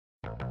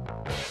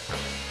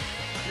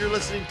You're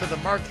listening to the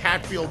Mark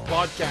Hatfield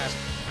podcast.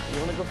 You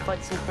want to go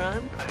fight some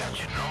crime? I got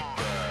your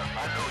number,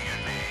 I know your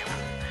name,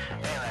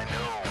 and I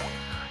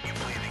know you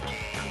play the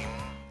game.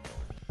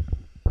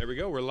 There we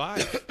go. We're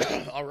live.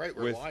 All right,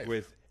 we're live.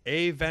 With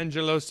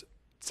Angelo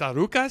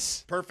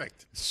Tsarouchas.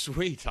 Perfect.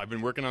 Sweet. I've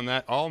been working on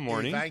that all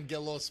morning.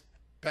 Evangelos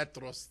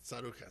Petros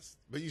Tsarouchas.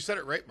 But you said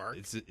it right, Mark.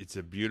 It's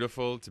a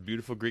beautiful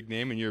Greek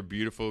name, and you're a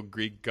beautiful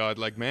Greek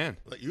godlike man.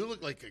 You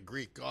look like a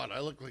Greek god.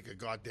 I look like a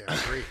goddamn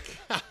Greek.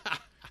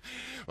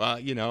 Well,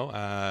 you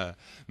know,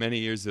 many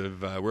years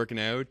of working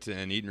out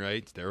and eating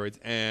right, steroids,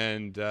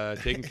 and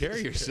taking care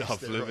of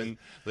yourself, living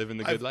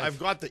the good life. I've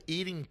got the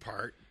eating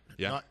part,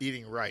 not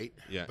eating right.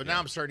 Yeah, but now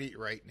I'm starting to eat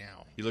right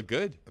now. You look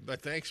good.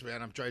 But thanks,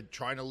 man. I'm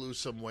trying to lose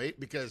some weight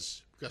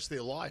because you got to stay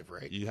alive,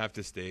 right? You have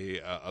to stay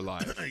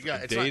alive.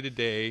 It's day to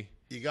day.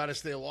 You got to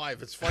stay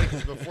alive. It's funny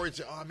because before you'd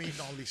say, "Oh, I'm eating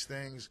all these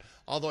things,"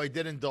 although I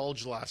did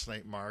indulge last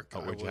night, Mark. Oh,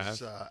 what'd you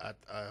have?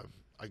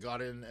 I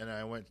got in and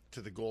I went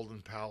to the Golden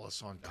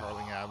Palace on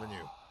Carling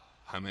Avenue.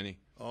 How many?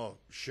 Oh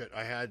shit!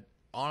 I had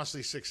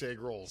honestly 6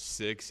 egg rolls.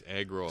 6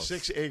 egg rolls.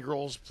 6 egg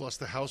rolls plus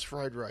the house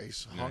fried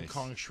rice, Nice. Hong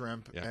Kong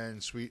shrimp,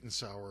 and sweet and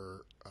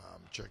sour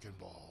chicken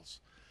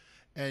balls.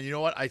 And you know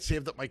what? I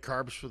saved up my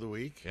carbs for the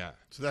week. Yeah.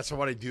 So that's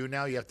what I do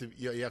now. You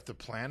have to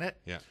plan it.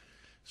 Yeah.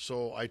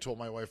 So I told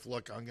my wife,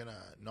 look, I'm gonna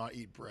not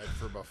eat bread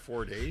for about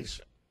 4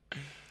 days,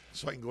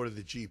 so I can go to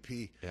the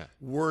GP. Yeah.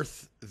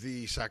 Worth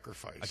the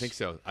sacrifice. I think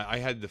so. I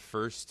had I'm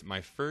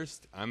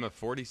a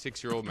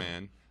 46-year-old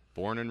man,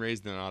 born and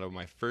raised in Ottawa.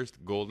 My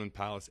first Golden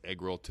Palace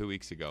egg roll 2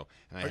 weeks ago.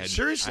 And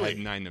Seriously? I had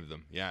 9 of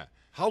them. Yeah.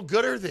 How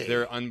good are they?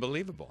 They're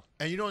unbelievable.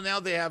 And you know, now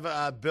they have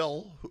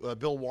Bill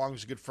Wong,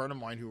 who's a good friend of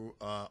mine, who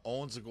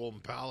owns the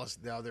Golden Palace.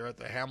 Now they're at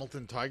the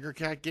Hamilton Tiger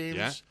Cat games.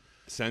 Yeah.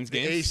 Sens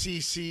The games.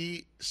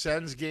 ACC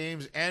Sens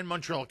games and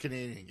Montreal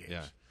Canadian games.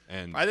 Yeah.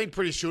 And I think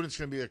pretty soon it's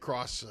going to be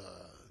across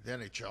the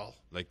NHL.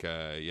 like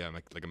a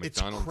McDonald's.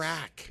 It's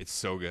crack. It's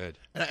so good.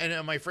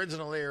 And my friends in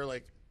LA are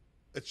like,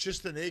 it's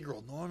just an egg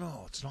roll.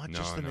 No, it's not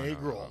just an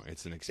egg roll. No.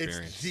 It's an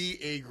experience. It's the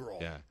egg roll.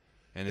 Yeah.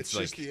 And it's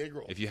just like the egg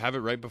roll. if you have it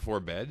right before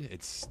bed,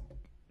 it's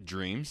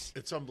dreams.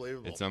 It's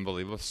unbelievable. It's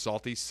unbelievable.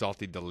 Salty,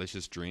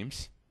 delicious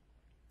dreams.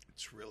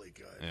 It's really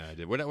good. Yeah, I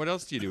did. What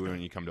else do you do when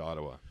you come to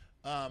Ottawa?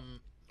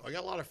 I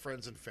got a lot of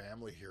friends and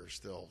family here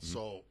still.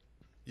 So,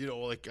 you know,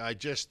 like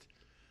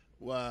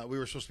we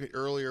were supposed to meet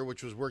earlier,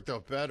 which was worked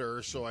out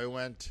better. So I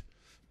went.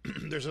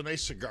 There's a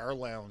nice cigar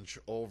lounge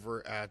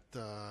over at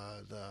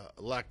the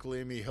Lac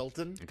Leamy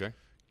Hilton. Okay.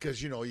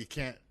 Because, you know, you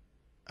can't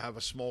have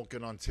a smoke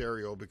in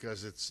Ontario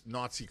because it's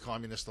Nazi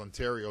communist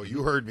Ontario.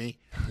 You heard me.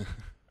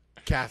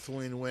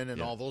 Kathleen Wynne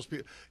and all those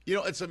people. You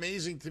know, it's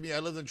amazing to me. I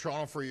lived in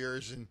Toronto for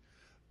years, and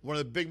one of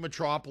the big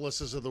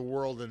metropolises of the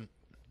world, and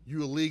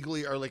you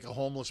illegally are like a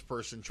homeless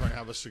person trying to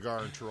have a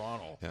cigar in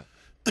Toronto. Yeah.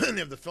 They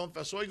have the film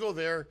fest. So I go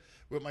there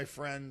with my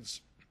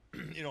friends.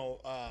 You know,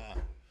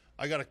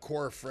 I got a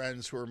core of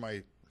friends who are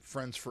my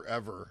friends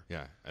forever.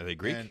 Yeah. Are they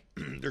Greek?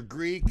 And they're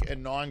Greek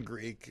and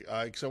non-Greek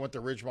because I went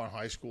to Ridgemont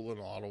High School in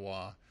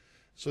Ottawa.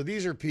 So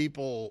these are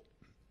people,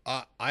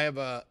 I have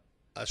a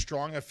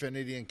strong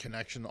affinity and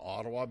connection to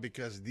Ottawa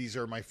because these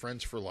are my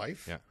friends for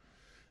life. Yeah.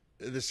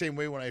 The same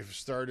way when I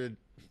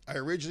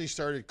originally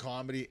started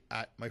comedy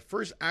my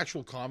first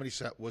actual comedy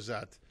set was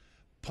at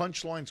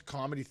Punchlines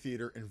Comedy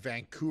Theater in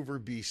Vancouver,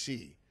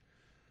 BC.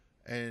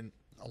 And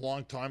a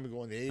long time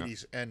ago in the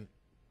 80s. And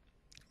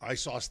I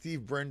saw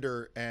Steve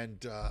Brinder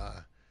and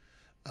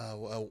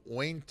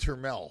Wayne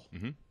Turmel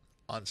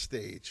on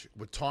stage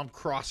with Tom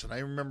Cross. And I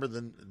remember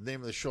the name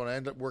of the show. And I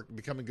ended up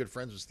becoming good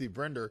friends with Steve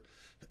Brinder.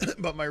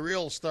 But my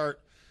real start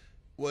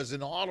was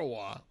in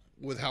Ottawa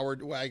with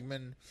Howard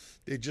Wagman.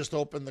 They just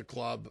opened the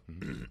club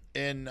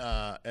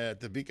at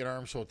the Beacon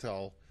Arms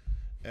Hotel,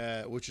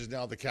 which is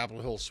now the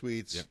Capitol Hill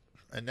Suites. Yep.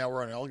 And now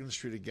we're on Elgin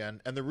Street again.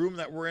 And the room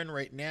that we're in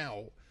right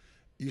now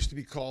used to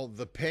be called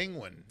the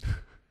Penguin.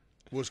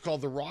 It was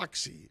called the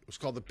Roxy. It was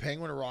called the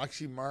Penguin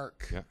Roxy.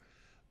 Mark,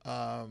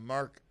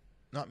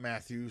 not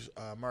Matthews,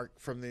 Mark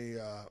from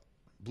the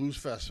Blues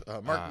Fest,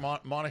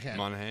 Mark Monahan.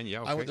 Monahan,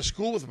 yeah. Okay. I went to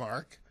school with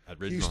Mark. At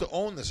Ridgemont. He used to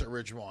own this at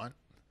Ridgemont.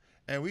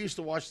 And we used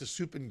to watch the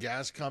Soup and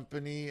Gas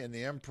Company and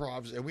the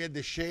Improvs. And we had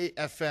the Shea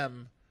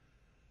FM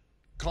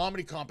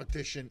comedy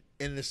competition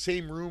in the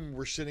same room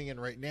we're sitting in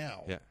right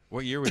now. Yeah.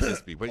 What year would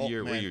this be? What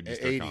year did you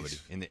start 80s. comedy?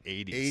 In the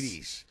 80s.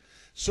 80s.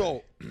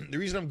 So the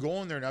reason I'm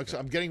going there now, because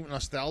I'm getting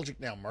nostalgic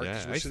now, Mark,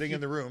 because we're sitting in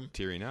the room.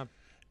 Tearing up.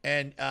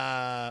 And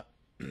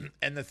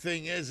the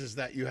thing is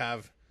that you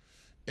have,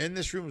 in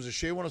this room was a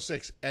Shea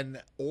 106, and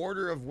the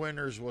order of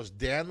winners was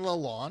Dan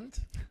Lalonde,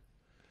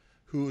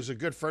 who was a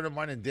good friend of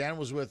mine, and Dan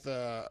was with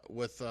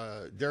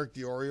Derek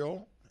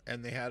DiOrio,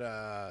 and they had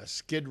a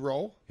Skid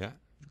Row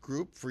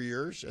group for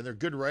years, and they're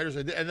good writers. I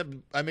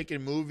ended up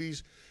making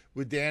movies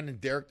with Dan and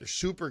Derek. They're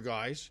super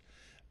guys.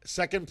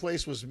 Second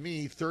place was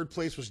me. Third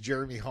place was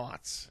Jeremy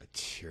Hotz. A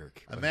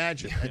jerk.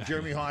 Imagine. And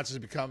Jeremy Hotz has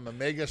become a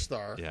mega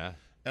star. Yeah.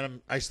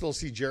 And I still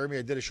see Jeremy.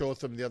 I did a show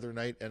with him the other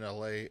night in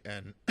L.A.,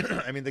 and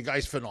I mean, the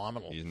guy's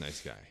phenomenal. He's a nice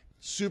guy.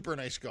 Super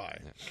nice guy.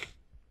 Yeah.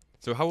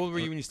 So how old were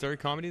you when you started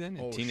comedy then?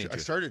 A teenager. I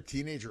started a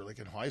teenager, like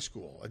in high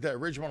school. I did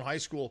Ridgemont High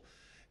School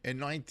in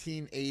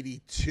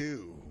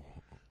 1982.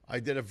 I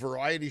did a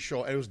variety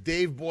show. And it was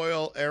Dave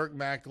Boyle, Eric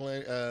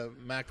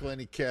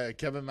McElhenney,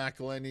 Kevin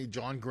McElhenney,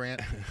 John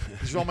Grant.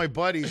 These are all my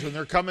buddies, and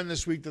they're coming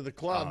this week to the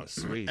club. Oh,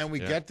 sweet. And we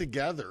get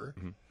together.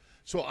 Mm-hmm.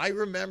 So I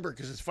remember,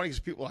 because it's funny,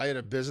 because I had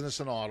a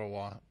business in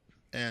Ottawa,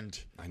 and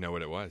I know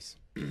what it was.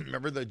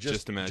 Remember the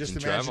Just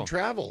Imagine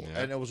Travel.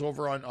 Yeah. And it was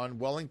over on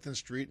Wellington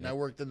Street, and I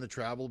worked in the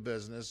travel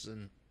business,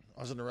 and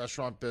I was in the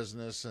restaurant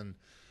business, and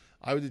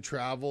I would do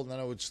travel, and then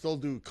I would still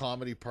do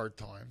comedy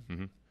part-time.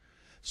 Mm-hmm.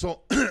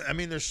 So, I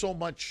mean, there's so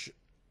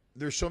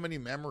many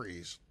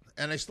memories,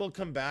 and I still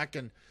come back,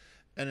 and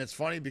it's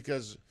funny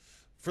because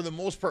for the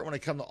most part, when I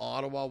come to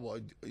Ottawa, well,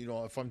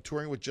 if I'm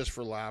touring with Just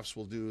for Laughs,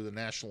 we'll do the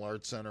National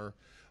Arts Center,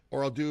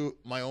 or I'll do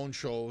my own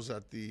shows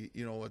at the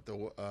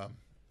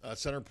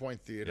Center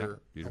Point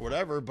Theater or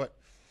whatever. But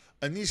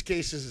in these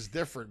cases, it's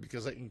different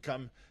because I can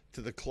come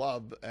to the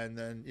club, and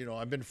then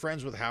I've been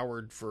friends with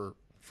Howard for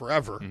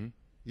forever.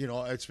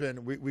 Mm-hmm. It's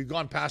been we've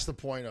gone past the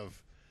point of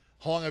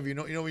how long have you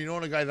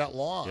known a guy that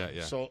long?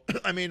 Yeah. So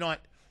I may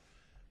not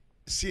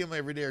see him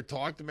every day or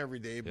talk to him every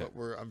day, but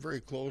I'm very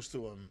close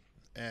to him,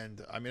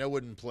 and I mean I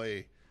wouldn't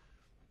play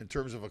in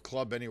terms of a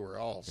club anywhere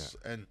else,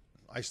 and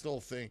I still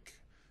think.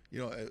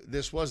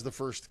 This was the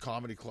first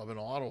comedy club in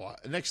Ottawa.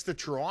 Next to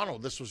Toronto,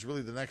 this was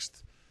really the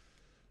next.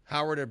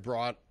 Howard had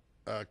brought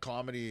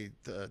comedy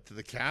to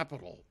the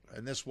capital,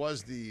 and this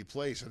was the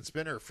place. And it's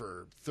been here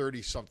for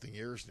 30-something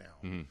years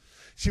now. Mm-hmm.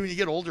 See, when you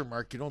get older,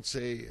 Mark, you don't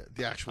say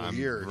the actual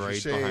years. Right you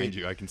say behind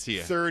you. I can see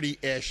it.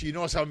 30-ish. You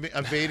notice how I'm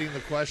evading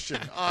the question.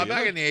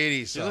 Back in the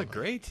 80s. You look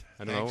great.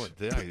 I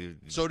don't know.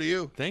 So do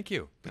you. Thank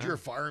you. But you're a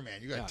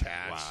fireman. You got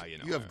tats. Wow,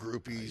 you have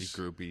groupies.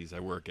 Groupies.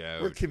 I work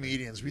out. We're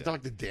comedians. We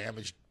talk to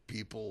damaged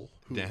people.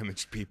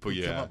 Damaged people,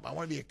 I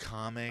want to be a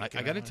comic.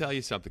 I got to tell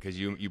you something, because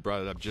you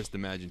brought it up. Just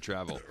Imagine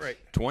Travel. Right.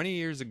 20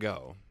 years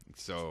ago,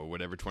 so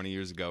whatever 20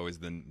 years ago is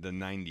the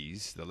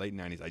 90s, the late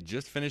 90s. I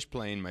just finished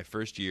playing my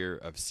first year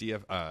of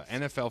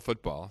NFL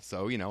football.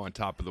 So, on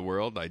top of the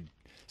world, I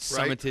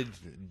summited,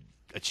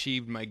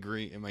 achieved my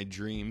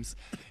dreams,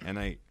 and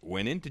I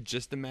went into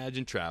Just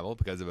Imagine Travel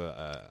because of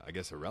I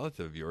guess a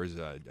relative of yours,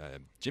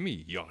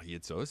 Jimmy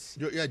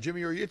Yitzos. Yeah,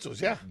 Jimmy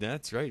Yitzos. Yeah,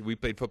 that's right. We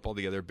played football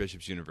together at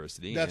Bishop's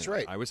University. That's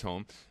right. I was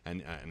home,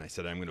 and I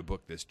said I'm going to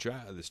book this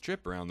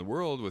trip around the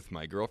world with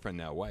my girlfriend,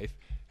 now wife,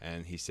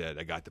 and he said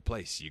I got the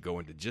place. You go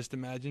into Just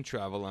Imagine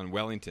Travel on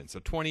Wellington. So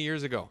 20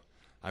 years ago.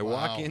 I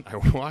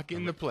walk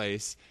in the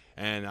place,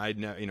 and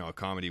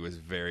comedy was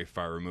very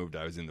far removed.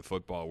 I was in the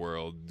football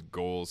world,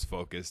 goals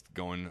focused,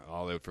 going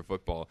all out for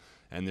football.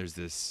 And there's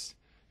this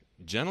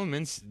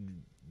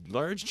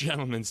large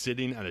gentleman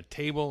sitting at a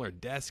table or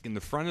desk in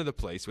the front of the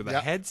place with a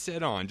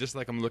headset on, just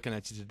like I'm looking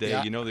at you today.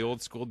 Yeah. The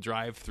old school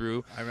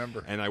drive-through. I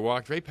remember. And I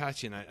walked right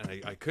past you,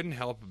 and I couldn't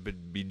help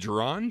but be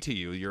drawn to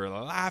you. You were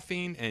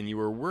laughing, and you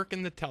were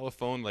working the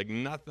telephone like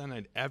nothing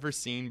I'd ever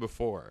seen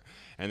before.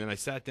 And then I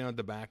sat down at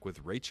the back with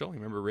Rachel. You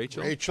remember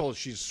Rachel? Rachel,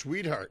 she's a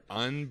sweetheart.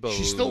 Unbelievable.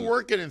 She's still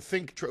working in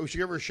we should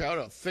give her a shout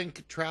out.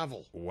 Think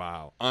Travel.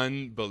 Wow.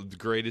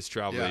 Greatest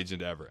travel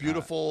agent ever.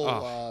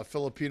 Beautiful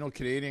Filipino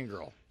Canadian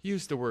girl.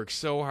 Used to work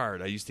so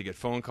hard. I used to get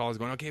phone calls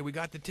going, okay, we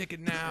got the ticket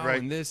now,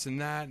 and this and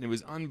that, and it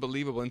was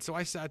unbelievable. And so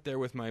I sat there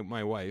with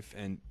my wife,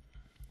 and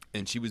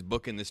she was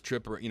booking this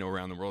trip,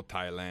 around the world,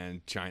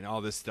 Thailand, China,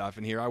 all this stuff.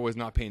 And here I was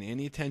not paying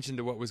any attention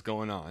to what was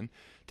going on,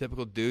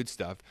 typical dude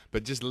stuff,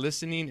 but just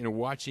listening and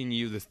watching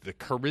you, the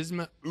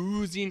charisma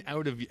oozing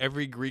out of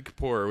every Greek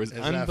pore. It was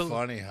Isn't that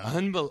funny, huh?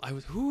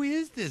 Who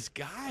is this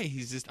guy?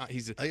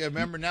 I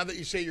remember now that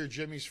you say you're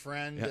Jimmy's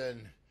friend,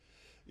 and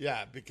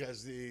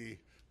because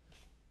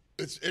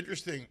it's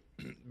interesting.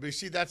 But you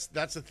see, that's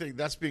the thing.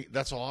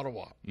 That's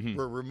Ottawa. Mm-hmm.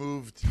 We're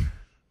removed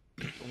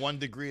 1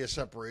 degree of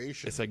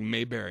separation. It's like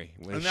Mayberry.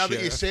 And now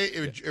that you say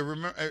it,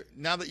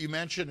 now that you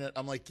mention it,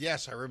 I'm like,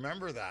 yes, I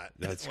remember that.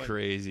 That's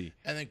crazy.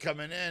 And then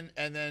coming in,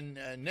 and then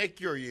Nick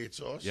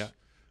Yuritzos,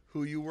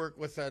 who you work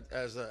with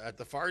at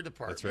the fire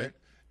department. That's right.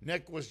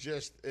 Nick was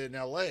just in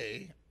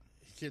L.A.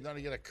 He came down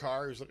to get a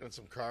car. He was looking at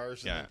some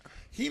cars. And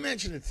he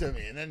mentioned it to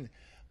me, and then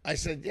I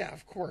said, yeah,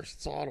 of course,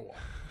 it's Ottawa.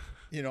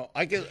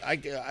 I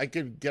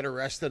could get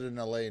arrested in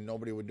L.A. and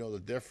nobody would know the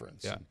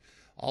difference. Yeah. And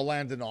I'll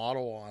land in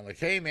Ottawa and like,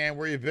 hey man,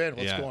 where you been?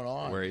 What's going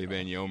on? Where you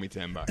been? You owe me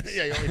 $10.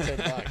 Yeah, you owe me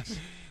 $10.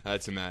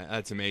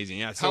 That's amazing.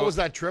 Yeah. So how was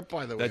that trip,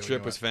 by the way? That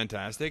trip was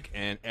fantastic,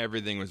 and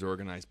everything was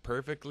organized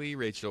perfectly.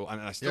 Rachel,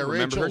 and I still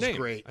remember her name.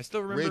 Great. I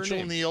still remember Rachel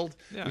her name. Neald.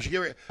 Yeah. We should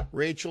get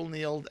Rachel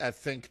Neald at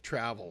Think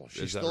Travel.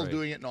 She's still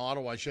doing it in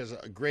Ottawa. She has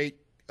a great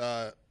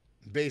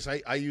base.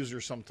 I use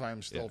her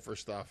sometimes still for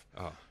stuff.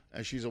 Oh.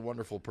 And she's a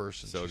wonderful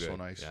person. She's so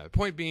nice. Yeah.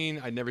 Point being,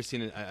 I'd never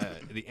seen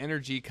the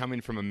energy coming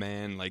from a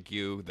man like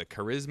you, the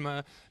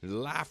charisma, the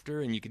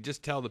laughter, and you could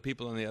just tell the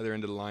people on the other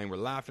end of the line were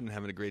laughing and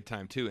having a great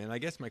time too. And I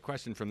guess my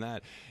question from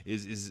that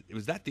is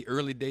was that the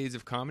early days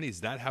of comedy?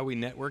 Is that how we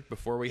networked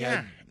before we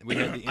had the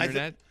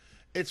internet?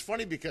 It's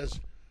funny because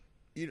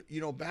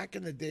back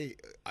in the day,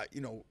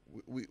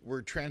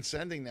 we're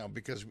transcending now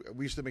because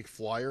we used to make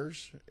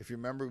flyers. If you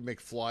remember, we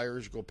make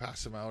flyers, go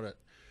pass them out at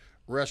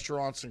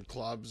restaurants and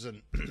clubs.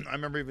 And I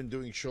remember even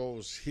doing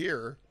shows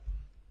here.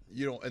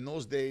 In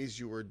those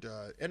days,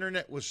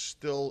 internet was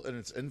still in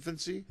its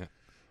infancy. Yeah.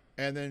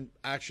 And then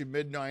actually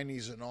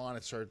mid-'90s and on,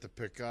 it started to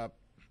pick up,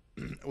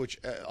 which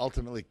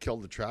ultimately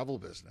killed the travel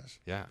business.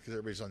 Yeah. Because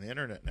everybody's on the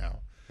internet now.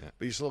 Yeah.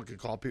 But you still can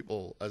call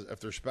people if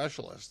they're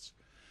specialists.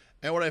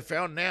 And what I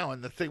found now,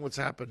 and what's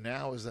happened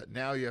now, is that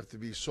now you have to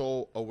be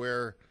so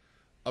aware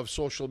of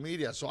social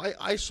media. So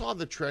I saw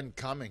the trend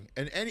coming.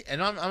 And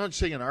I'm not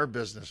saying in our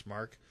business,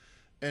 Mark,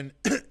 in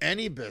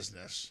any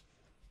business,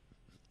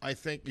 I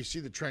think you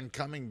see the trend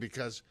coming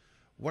because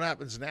what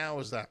happens now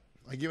is that,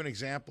 I'll give you an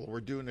example.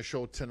 We're doing a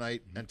show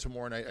tonight and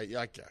tomorrow night at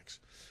Yak Yaks.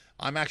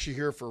 I'm actually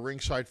here for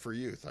Ringside for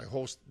Youth. I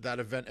host that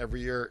event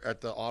every year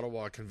at the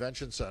Ottawa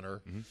Convention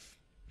Center.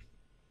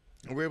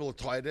 And we're able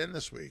to tie it in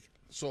this week.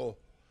 So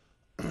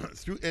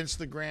through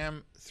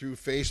Instagram, through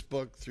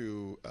Facebook,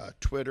 through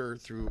Twitter,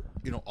 through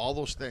all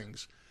those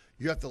things,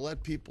 you have to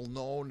let people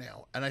know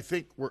now. And I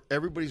think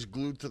everybody's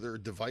glued to their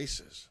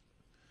devices.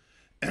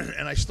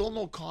 And I still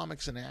know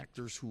comics and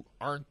actors who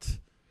aren't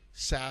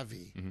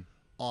savvy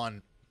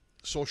on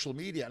social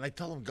media. And I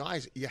tell them,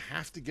 guys, you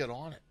have to get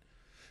on it.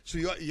 So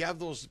you have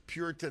those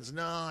Puritans,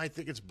 no, I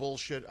think it's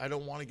bullshit. I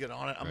don't want to get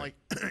on it. I'm like,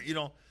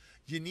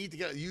 you need to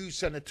get. You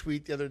sent a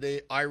tweet the other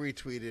day. I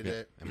retweeted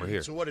it. And we're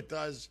here. So what it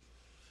does,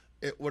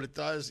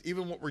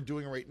 even what we're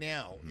doing right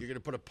now, you're going to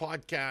put a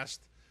podcast,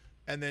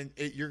 and then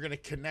you're going to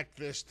connect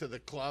this to the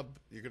club.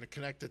 You're going to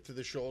connect it to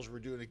the shows we're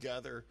doing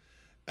together.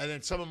 And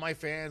then some of my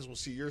fans will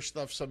see your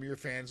stuff. Some of your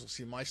fans will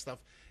see my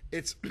stuff.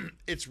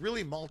 It's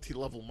really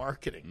multi-level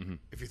marketing,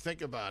 if you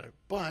think about it.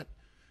 But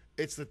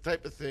it's the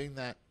type of thing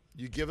that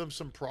you give them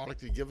some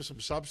product, you give them some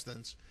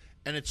substance,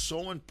 and it's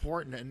so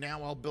important. And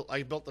now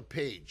I built a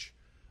page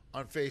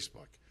on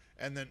Facebook,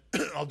 and then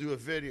I'll do a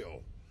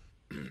video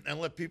and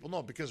let people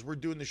know, because we're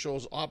doing the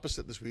shows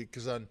opposite this week.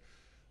 Because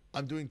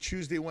I'm doing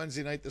Tuesday,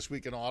 Wednesday night this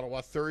week in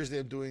Ottawa. Thursday,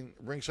 I'm doing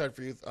Ringside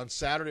for Youth. On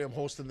Saturday, I'm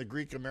hosting the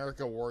Greek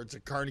America Awards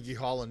at Carnegie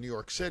Hall in New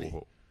York City.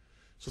 Whoa.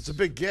 So it's a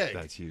big gig.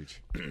 That's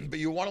huge. But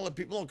you want to let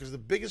people know, because the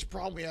biggest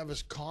problem we have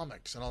is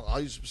comics, and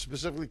I'll use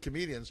specifically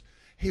comedians.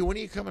 Hey, when are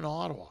you coming to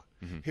Ottawa?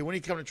 Hey, when are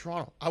you coming to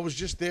Toronto? I was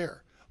just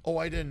there. Oh,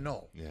 I didn't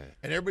know. Yeah.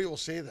 And everybody will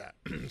say that.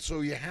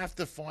 So you have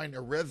to find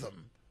a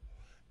rhythm.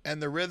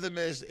 And the rhythm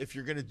is, if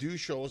you're going to do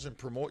shows and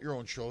promote your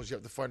own shows, you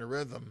have to find a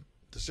rhythm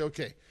to say,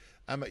 okay,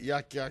 I'm at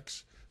Yak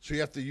Yaks. So you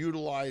have to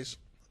utilize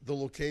the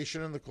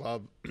location in the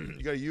club.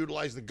 You got to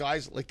utilize the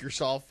guys like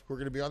yourself who are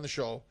going to be on the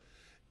show.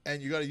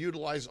 And you got to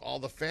utilize all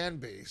the fan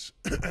base.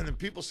 And then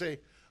people say,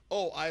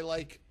 oh, I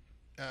like,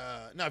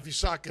 now if you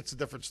suck, it's a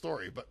different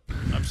story. But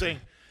I'm saying,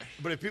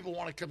 but if people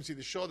want to come see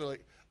the show, they're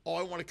like, oh,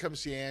 I want to come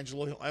see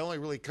Angelo. I only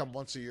really come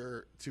once a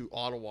year to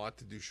Ottawa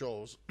to do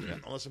shows,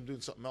 unless I'm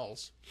doing something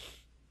else.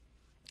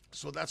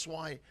 So that's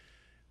why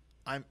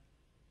I'm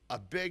a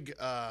big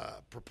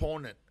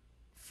proponent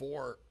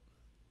for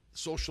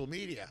social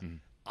media.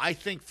 I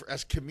think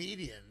as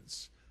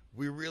comedians,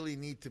 we really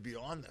need to be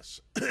on this.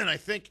 And I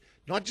think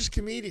not just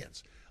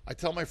comedians. I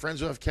tell my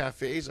friends who have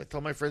cafes, I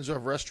tell my friends who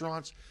have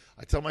restaurants,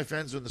 I tell my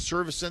friends in the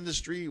service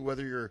industry,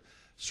 whether you're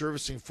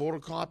servicing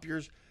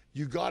photocopiers,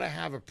 you got to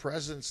have a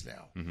presence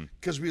now,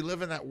 because we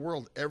live in that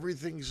world.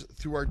 Everything's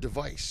through our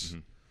device.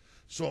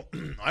 So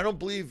I don't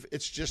believe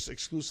it's just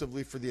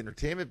exclusively for the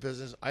entertainment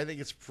business. I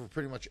think it's for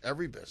pretty much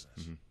every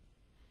business.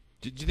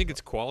 Do you think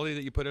it's quality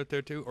that you put out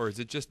there too, or is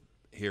it just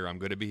here? I'm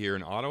going to be here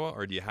in Ottawa,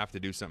 or do you have to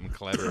do something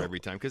clever every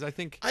time? Because I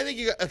think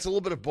it's a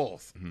little bit of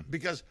both,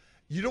 because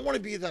you don't want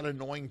to be that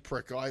annoying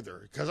prick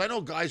either. Because I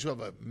know guys who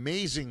have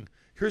amazing.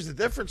 Here's the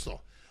difference,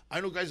 though. I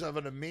know guys who have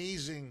an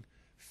amazing,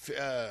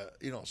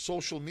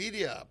 social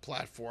media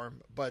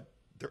platform, but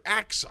their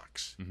act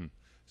sucks.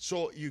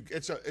 So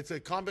it's a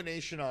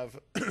combination of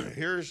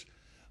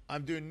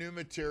I'm doing new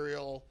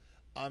material,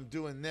 I'm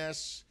doing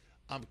this,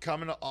 I'm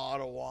coming to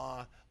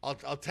Ottawa.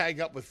 I'll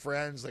tag up with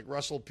friends like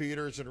Russell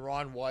Peters and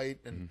Ron White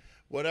and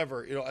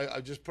whatever.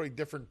 I'm just putting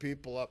different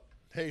people up.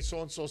 Hey,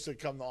 so and so said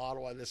come to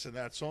Ottawa, this and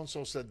that. So and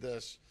so said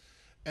this,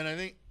 and I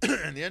think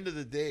at the end of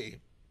the day,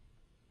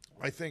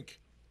 I think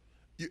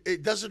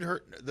it doesn't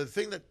hurt. The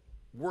thing that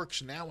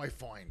works now, I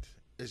find,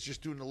 is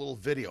just doing a little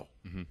video.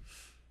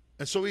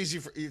 It's so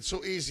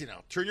easy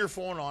now. Turn your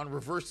phone on,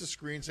 reverse the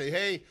screen, say,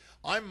 hey,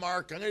 I'm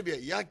Mark. I'm going to be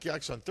at Yak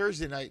Yaks on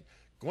Thursday night.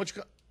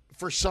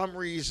 For some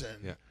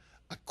reason,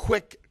 a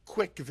quick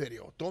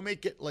video. Don't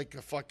make it like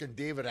a fucking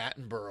David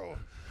Attenborough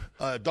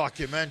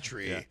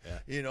documentary,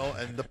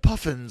 and the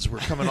puffins were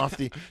coming off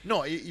the...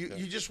 No,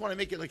 you just want to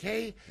make it like,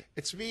 hey,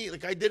 it's me.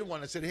 Like I did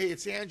one. I said, hey,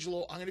 it's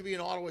Angelo. I'm going to be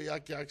in Ottawa,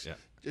 Yak Yaks,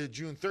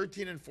 June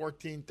 13 and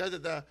 14.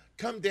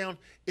 Come down.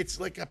 It's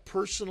like a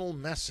personal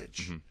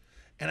message.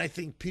 And I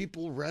think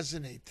people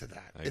resonate to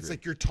that. It's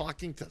like you're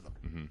talking to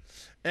them.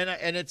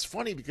 And it's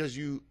funny because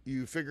you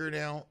figure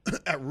now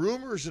at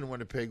Rumors in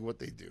Winnipeg what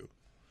they do.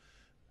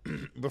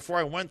 Before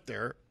I went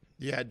there,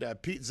 you had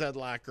Pete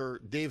Zedlacker,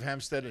 Dave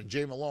Hempstead, and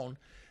Jay Malone.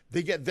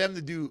 They get them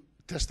to do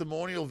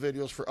testimonial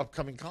videos for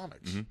upcoming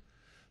comics.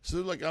 So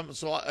they're like,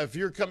 so if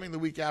you're coming the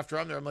week after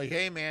I'm there, I'm like,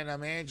 hey man,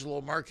 I'm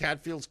Angelo. Mark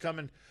Hatfield's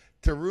coming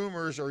to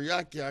Rumors or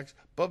Yuck Yucks.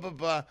 Blah blah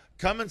blah.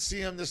 Come and see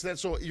him. This and that.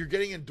 So you're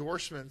getting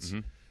endorsements.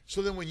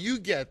 So then when you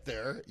get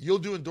there, you'll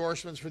do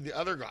endorsements for the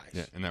other guys.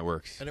 Yeah, and that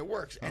works. And it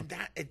works. And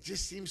that it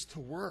just seems to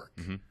work.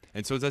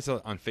 And so that's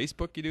on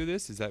Facebook you do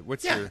this? Is that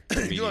what's Yeah,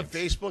 your you do on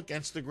Facebook,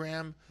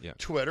 Instagram, Yeah.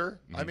 Twitter.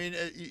 I mean,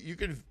 you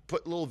can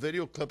put little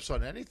video clips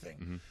on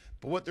anything.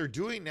 But what they're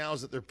doing now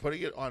is that they're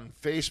putting it on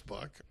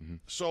Facebook.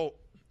 So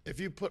if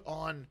you put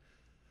on,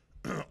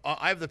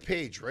 I have the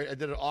page, right? I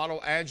did an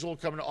Angelo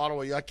coming to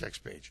Ottawa Yuck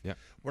Yucks page. Yeah.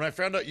 When I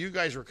found out you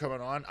guys were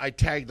coming on, I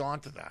tagged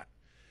onto that.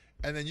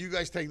 And then you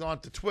guys tagged on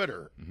to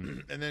Twitter,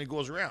 and then it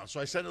goes around. So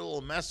I sent a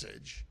little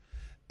message,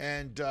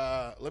 and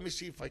let me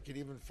see if I can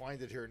even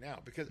find it here now.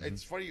 Because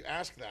it's funny you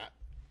ask that,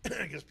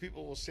 because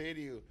people will say to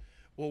you,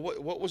 well,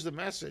 what was the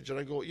message? And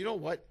I go, you know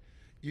what?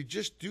 You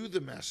just do the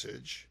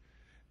message,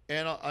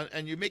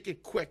 and you make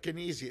it quick and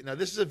easy. Now,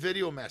 this is a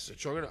video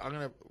message. So I'm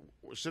gonna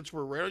since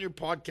we're right on your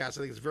podcast,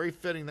 I think it's very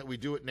fitting that we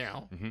do it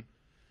now.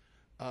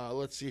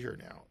 Let's see here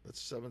now.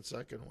 That's a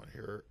 7-second one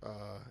here.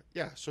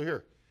 Yeah, so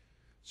here.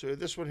 So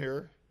this one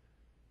here.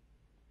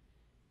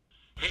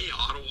 Hey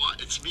Ottawa,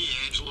 it's me,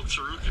 Angelo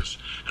Tsarouchas,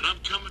 and I'm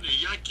coming to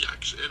Yuck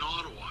Yucks in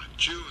Ottawa,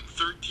 June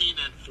 13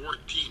 and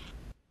 14.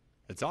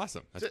 It's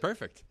awesome. That's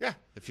perfect. Yeah.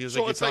 It feels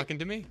So like it's you're talking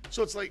to me.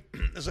 So it's like,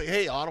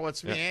 hey, Ottawa,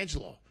 it's me,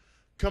 Angelo.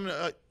 Come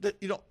to,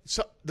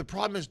 so the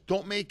problem is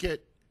don't make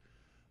it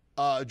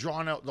a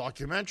drawn-out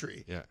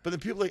documentary. Yeah. But then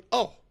people are like,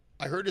 oh,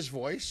 I heard his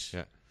voice.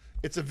 Yeah.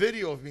 It's a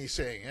video of me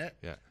saying it.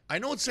 Yeah. I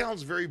know it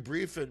sounds very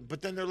brief,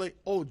 but then they're like,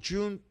 oh,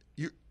 June,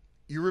 you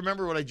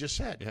remember what I just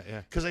said. Yeah,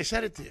 yeah. Because I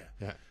said it to you.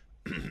 Yeah.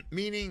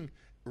 Meaning,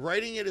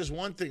 writing it is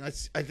one thing. I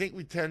think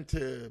we tend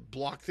to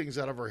block things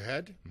out of our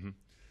head.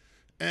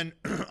 And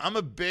I'm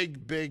a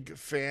big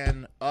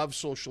fan of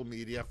social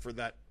media for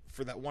that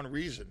one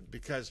reason,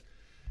 because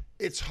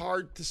it's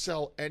hard to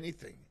sell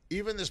anything.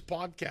 Even this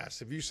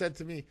podcast. If you said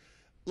to me,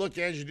 look,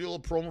 Andrew, do a little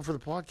promo for the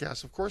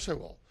podcast, of course I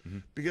will.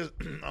 Because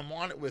I'm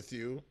on it with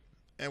you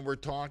and we're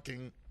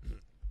talking.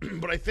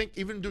 But I think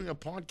even doing a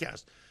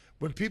podcast,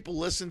 when people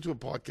listen to a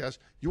podcast,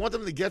 you want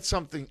them to get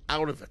something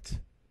out of it.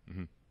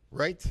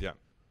 Right? Yeah.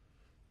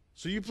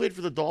 So you played for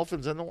the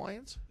Dolphins and the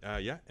Lions?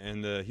 Yeah,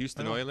 and the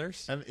Houston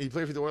Oilers. And you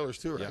played for the Oilers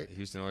too, right? Yeah,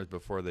 Houston Oilers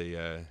before they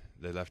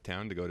left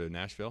town to go to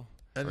Nashville.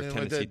 And or then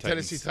Tennessee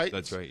Titans. Titans.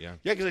 That's right, yeah.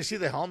 Yeah, because I see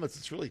the helmets.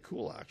 It's really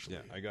cool, actually.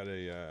 Yeah, I got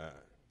a...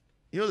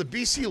 the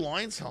BC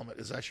Lions helmet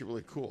is actually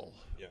really cool.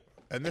 Yeah.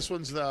 And this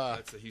one's the...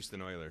 That's the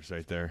Houston Oilers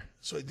right there.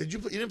 So did you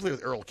didn't play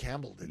with Earl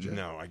Campbell, did you?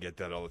 No, I get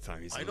that all the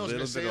time. He's I a know, I was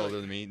little gonna bit say,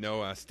 older than me.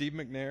 No, Steve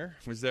McNair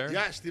was there.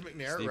 Yeah, Steve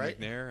McNair, right?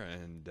 Steve McNair,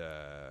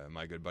 and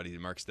my good buddy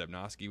Mark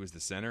Stepnoski was the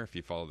center, if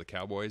you follow the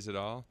Cowboys at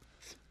all.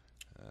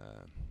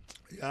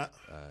 Yeah.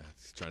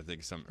 Trying to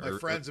think of some... My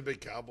friend's a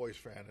big Cowboys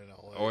fan in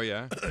LA. Oh,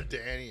 yeah?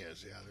 Danny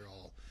is, yeah.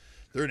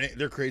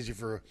 They're crazy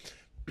for...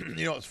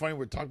 it's funny,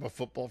 we're talking about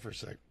football for a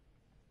sec.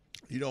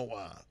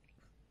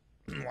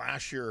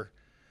 Last year,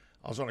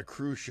 I was on a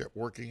cruise ship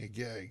working a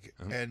gig,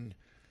 and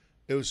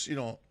it was,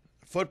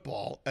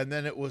 football, and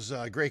then it was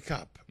Grey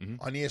Cup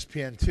on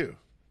ESPN2.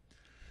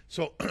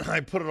 So I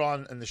put it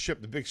on in the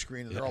ship, the big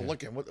screen, and they're all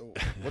looking,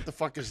 what the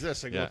fuck is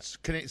this? I go, it's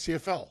Canadian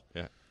CFL.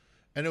 Yeah.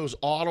 And it was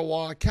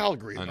Ottawa,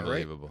 Calgary,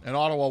 Unbelievable. right? And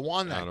Ottawa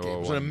won that game. It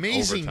was an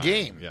amazing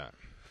game. Yeah.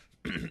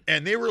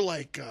 And they were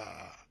like,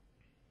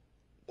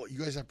 well, you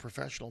guys have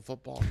professional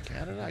football in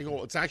Canada? I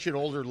go, it's actually an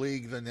older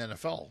league than the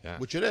NFL,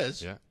 which it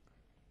is. Yeah.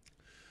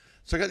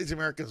 So I got these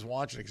Americans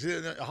watching it,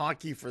 because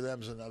hockey for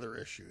them is another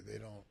issue.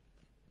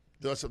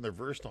 That's something they're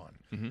versed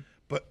on.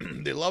 But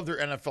they love their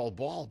NFL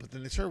ball. But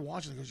then they started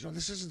watching it. They go,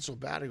 this isn't so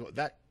bad. I go,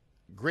 that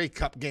Grey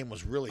Cup game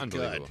was really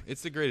Unbelievable. good.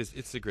 It's the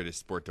greatest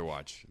sport to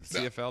watch. The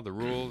CFL, the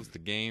rules, the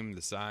game,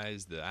 the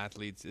size, the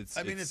athletes. It's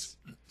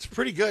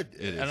pretty good.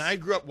 It and is. I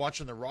grew up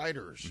watching the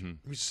Riders.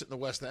 We used to sit in the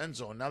West End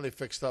Zone. Now they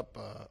fixed up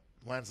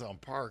Lansdowne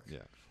Park. Yeah.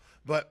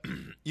 But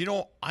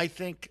I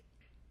think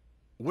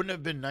wouldn't it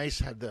have been nice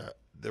had the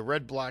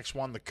Red Blacks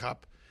won the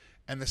Cup,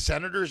 and the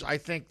Senators. I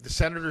think the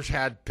Senators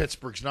had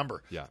Pittsburgh's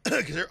number. Yeah.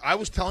 Because I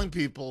was telling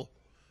people,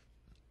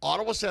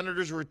 Ottawa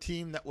Senators were a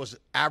team that was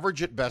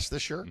average at best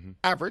this year.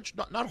 Average,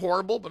 not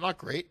horrible, but not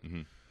great.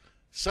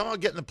 Somehow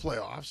get in the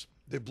playoffs.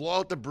 They blow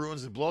out the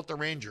Bruins. They blow out the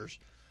Rangers.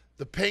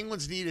 The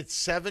Penguins needed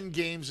 7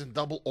 games in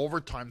double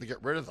overtime to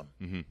get rid of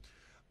them.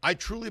 I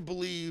truly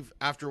believe,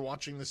 after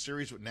watching the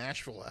series with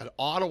Nashville, had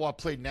Ottawa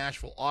played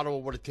Nashville, Ottawa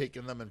would have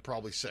taken them in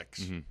probably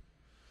 6.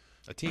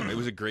 A team. It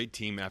was a great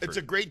team effort. It's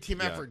a great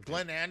team effort.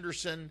 Glenn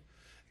Anderson,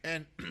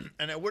 and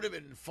it would have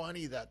been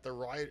funny that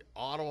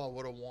Ottawa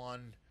would have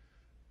won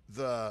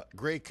the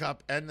Grey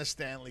Cup and the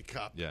Stanley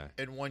Cup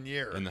in 1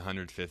 year. In the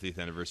 150th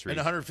anniversary. In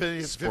the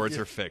 150th. Sports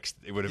are fixed.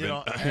 It would have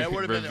been it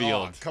would have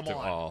revealed come to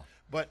on. all.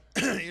 But,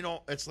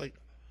 it's like,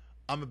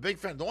 I'm a big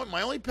fan.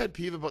 My only pet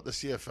peeve about the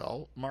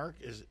CFL, Mark,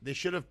 is they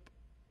should have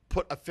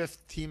put a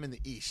 5th team in the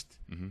East.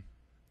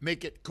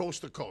 Make it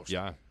coast to coast.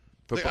 Yeah.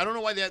 I don't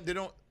know why they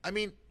don't. I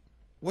mean,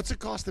 what's it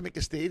cost to make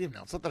a stadium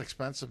now? It's not that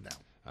expensive now.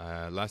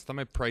 Last time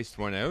I priced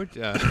one out,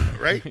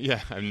 right?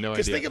 Yeah, I have no idea.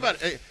 Because think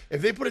about it.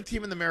 If they put a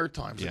team in the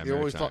Maritimes, Yeah, they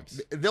always talk.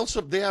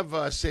 Maritimes. They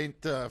have St.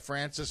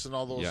 Francis and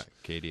all those. Yeah,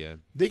 Cadia.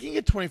 They can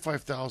get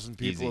 25,000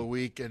 people Easy. a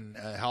week in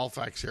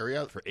Halifax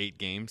area For 8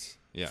 games.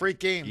 Yeah. for 8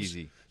 games.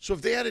 Easy. So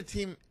if they had a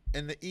team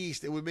in the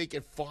East, it would make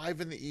it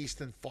 5 in the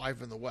East and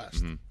 5 in the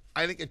West. Mm-hmm.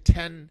 I think a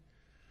 10.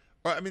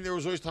 I mean, there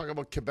was always talk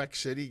about Quebec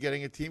City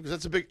getting a team because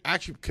that's a big.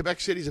 Actually,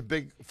 Quebec City is a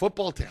big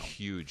football town.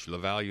 Huge.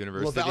 Laval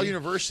University. Laval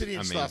University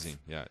and Amazing.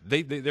 stuff.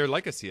 Yeah. They're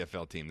like a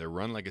CFL team. They're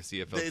run like a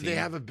CFL team. They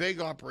have a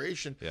big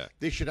operation. Yeah.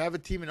 They should have a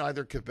team in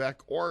either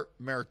Quebec or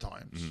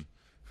Maritimes.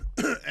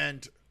 Mm-hmm.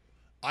 And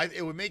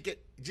it would make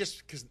it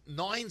just because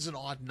 9's an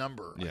odd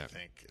number, Yeah. I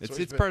think. It's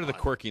always been part of the odd.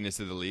 quirkiness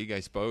of the league, I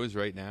suppose,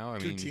 right now. I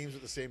Two mean, teams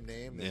with the same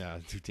name. Yeah,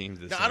 2 teams.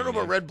 Now, I don't know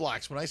about Red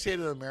Blacks. When I say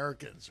to the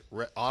Americans,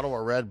 Ottawa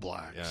Red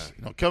Blacks,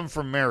 Yeah. come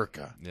from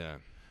America, Yeah.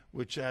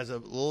 which has a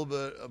little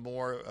bit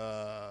more.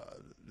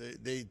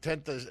 They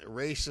tend to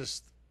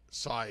racist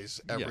size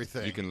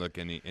everything. Yeah, you can look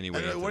any way. And into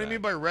what do you that.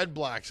 mean by Red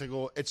Blacks? I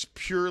go, it's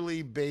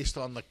purely based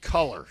on the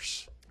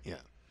colors. Yeah.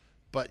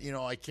 But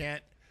I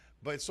can't.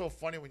 But it's so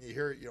funny when you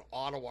hear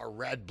Ottawa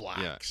Red Yeah.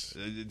 Blacks.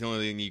 The only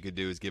thing you could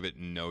do is give it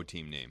no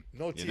team name.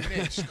 No team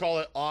name. Just call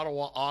it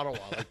Ottawa,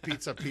 like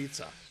pizza.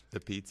 The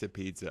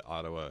Pizza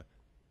Ottawa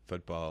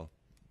football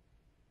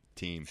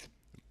team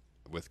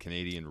with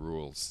Canadian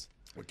rules.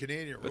 With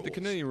Canadian rules. But the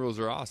Canadian rules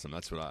are awesome.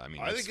 That's what I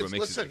mean. I That's think what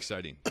makes listen, it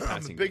exciting. I'm a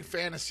Passing big game.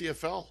 fan of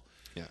CFL.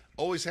 Yeah.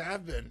 Always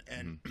have been.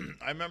 And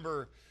I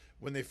remember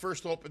when they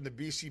first opened the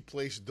BC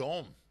Place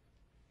Dome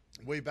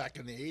way back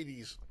in the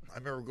 80s. I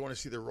remember going to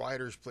see the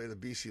Riders play the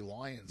BC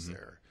Lions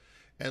there.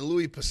 And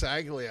Louis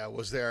Pasaglia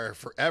was there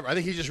forever. I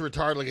think he just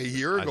retired like a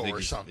year I ago think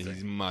or something.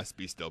 He must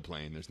be still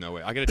playing. There's no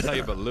way. I got to tell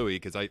you about Louis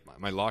because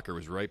my locker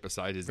was right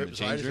beside his in the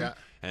beside change his, room,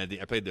 yeah. and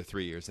I played there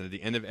 3 years. And at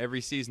the end of every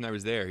season I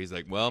was there, he's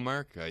like, "Well,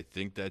 Mark, I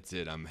think that's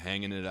it. I'm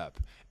hanging it up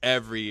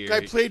every year."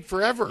 Guy played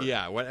forever.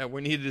 Yeah,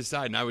 when he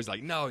decided, and I was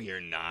like, "No,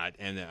 you're not."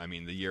 And I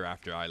mean, the year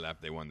after I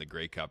left, they won the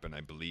Grey Cup, and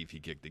I believe he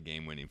kicked the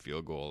game-winning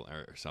field goal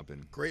or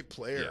something. Great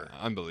player. Yeah,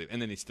 unbelievable. And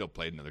then he still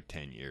played another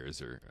 10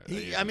 years or. I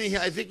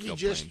think he still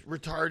just playing.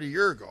 retired a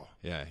year ago.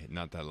 Yeah,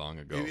 not that long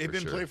ago. He'd for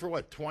been sure. playing for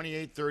what,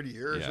 28, 30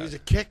 years? Yeah. He's a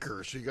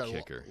kicker, so you got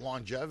Kicker.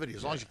 longevity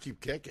as long as you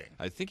keep kicking.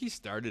 I think he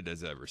started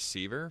as a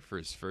receiver for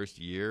his first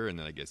year, and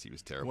then I guess he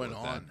was terrible Went at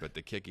on. that. But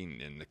the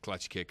kicking and the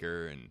clutch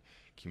kicker and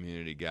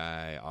community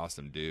guy,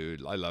 awesome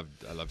dude. I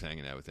loved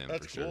hanging out with him.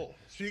 That's for sure. cool.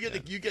 So you get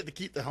to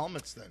keep the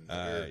helmets then.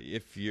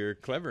 If you're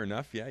clever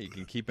enough, yeah, you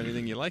can keep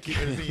anything you like. Keep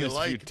anything you There's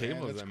a few like, man.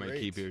 tables That's I might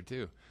great. keep here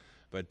too.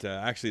 But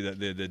actually,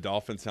 the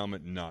Dolphins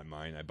helmet, not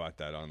mine. I bought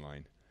that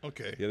online.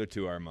 Okay. The other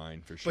two are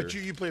mine for sure. But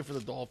you play for the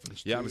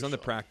Dolphins, yeah, too. I was on the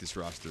so- practice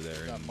roster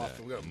there. got a in,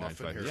 muffin. We got a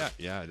muffin 95. here.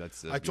 Yeah,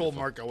 that's. I told beautiful.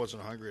 Mark I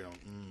wasn't hungry.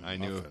 I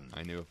knew. Muffin.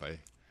 I knew if I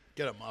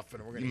Get a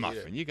muffin. We're going to eat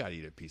muffin, it. you got to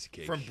eat a piece of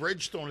cake. From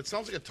Bridgestone. It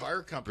sounds like a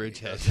tire company,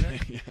 Bridgehead. doesn't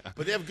it? Yeah.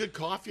 But they have good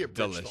coffee at Bridgestone.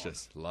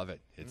 Delicious. Love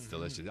it. It's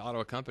delicious.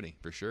 Ottawa company,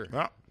 for sure.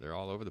 Yeah. They're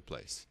all over the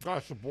place.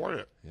 Gotta support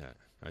it. Yeah.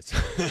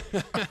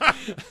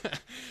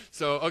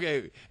 So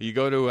okay, you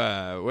go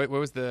to what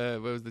was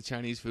the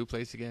Chinese food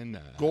place again?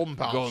 Golden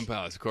Palace. Golden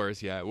Palace, of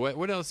course. Yeah.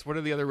 What else? What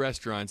are the other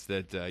restaurants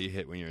that you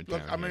hit when you're in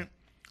Look, town? I here? mean,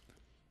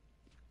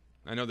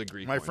 I know the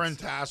Greek. my ones. friend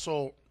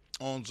Tasso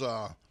owns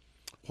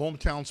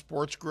Hometown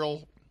Sports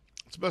Grill.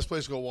 It's the best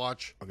place to go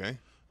watch. Okay.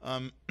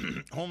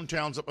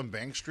 Hometown's up on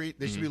Bank Street.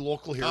 They used to be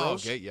local Oh,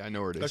 heroes. okay. Yeah, I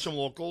know where it That's is. some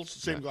locals,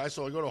 same guy.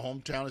 So I go to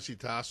Hometown to see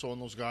Tasso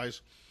and those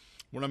guys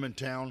when I'm in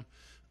town.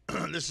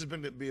 This has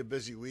been to be a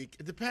busy week.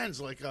 It depends.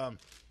 Like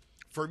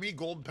for me,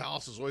 Golden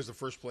Palace is always the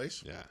first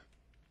place, Yeah.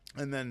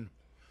 and then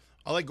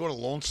I like going to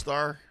Lone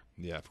Star.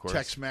 Yeah, of course.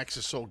 Tex-Mex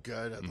is so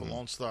good at the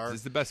Lone Star.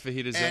 It's the best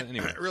fajitas And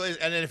anyway. really,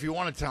 and then if you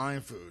want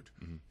Italian food,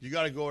 you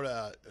got to go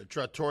to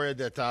Trattoria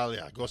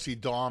d'Italia. Go see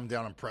Dom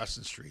down on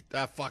Preston Street.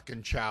 That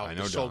fucking chow I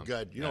know is Dom. so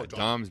good. You know Dom.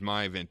 Dom's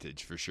my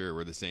vintage for sure.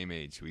 We're the same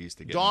age. We used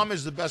to get Dom him.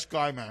 is the best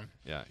guy, man.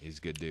 Yeah, he's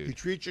a good He dude.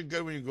 treats you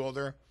good when you go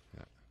there.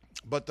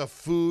 But the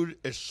food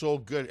is so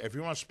good. If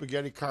you want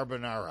spaghetti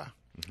carbonara,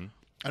 and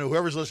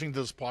whoever's listening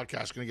to this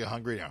podcast is going to get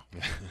hungry now.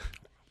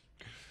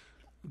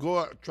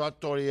 Go to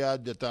Trattoria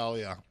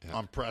d'Italia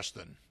on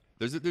Preston.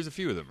 There's a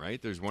few of them,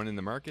 right? There's one in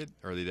the market,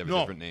 or they have a No,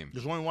 different name.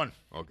 there's only one.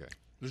 Okay.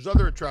 There's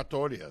other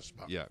Trattorias.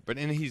 But Yeah,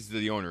 and he's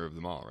the owner of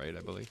them all, right?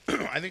 I believe.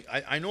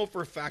 I know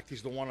for a fact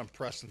he's the one on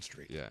Preston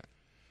Street. Yeah.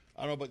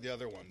 I don't know about the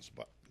other ones,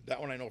 but that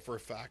one I know for a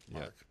fact,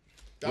 Mark. Yeah.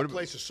 That What about-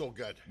 place is so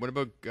good. What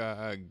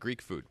about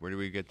Greek food? Where do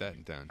we get that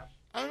in town?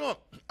 I don't know.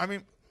 I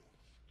mean,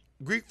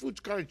 Greek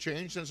food's kind of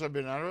changed since I've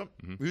been out of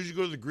it. We usually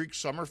go to the Greek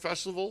Summer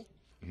Festival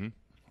in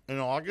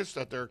August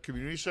at their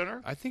community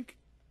center. I think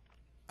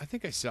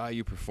I saw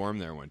you perform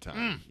there one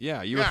time.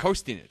 Yeah, you were Yeah.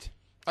 hosting it.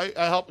 I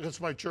help. It's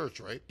my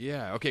church, right?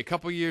 Yeah. Okay. A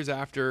couple years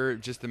after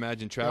Just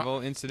Imagine Travel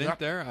incident, Yeah.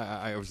 there,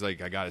 I was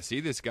like, I got to see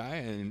this guy,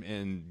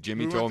 and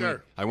Jimmy We went told me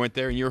there. I went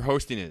there, and you were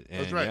hosting it,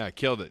 and That's right. yeah,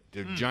 killed it.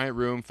 A giant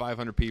room,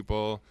 500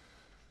 people,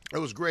 It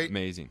was great.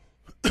 amazing.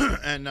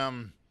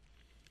 And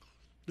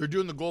they're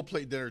doing the gold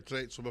plate dinner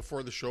tonight, so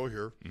before the show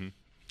here.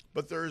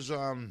 But there's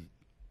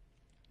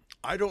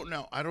I don't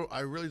know. I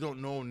really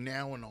don't know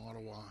now in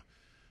Ottawa.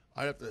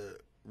 I'd have to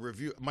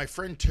review. My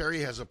friend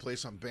Terry has a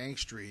place on Bank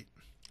Street.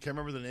 Can't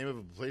remember the name of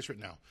the place right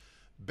now.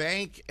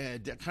 Bank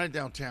and kind of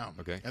downtown.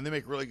 Okay. And they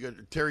make really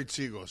good. Terry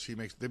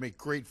Tsigos. They make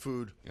great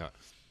food. Yeah.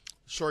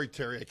 Sorry,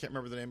 Terry, I can't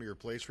remember the name of your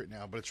place right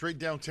now, but it's right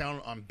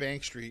downtown on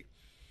Bank Street.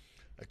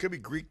 It could be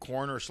Greek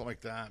Corner or something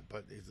like that,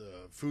 but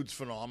the food's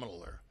phenomenal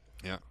there.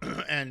 Yeah.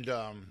 And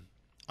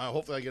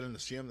hopefully I get in to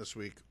see him this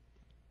week.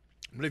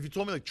 But if you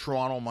told me like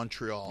Toronto,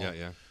 Montreal,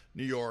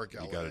 New York,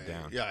 LA, you got it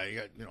down. Yeah, you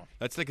got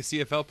That's like a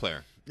CFL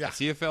player. Yeah. A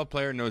CFL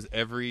player knows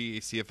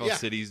every CFL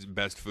city's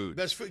best food.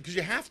 Best food because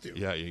you have to.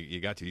 Yeah, you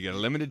got to. You got a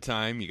limited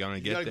time. You got to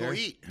get there. Go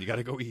eat. You got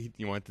to go eat.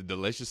 You want the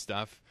delicious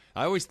stuff.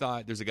 I always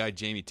thought there's a guy,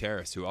 Jamie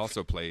Terrace, who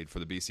also played for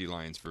the BC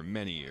Lions for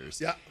many years.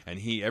 Yeah. And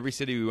every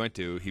city we went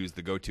to, he was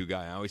the go-to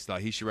guy. I always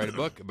thought he should write a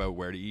book about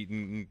where to eat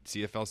in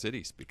CFL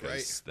cities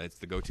because that's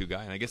the go-to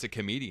guy. And I guess a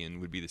comedian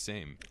would be the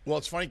same. Well,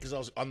 it's funny because I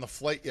was on the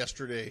flight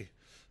yesterday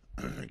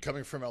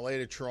coming from LA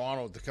to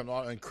Toronto to come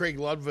on, and Craig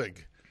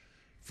Ludwig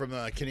from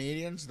the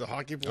Canadians, the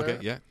hockey player,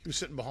 Okay, yeah. he was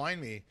sitting behind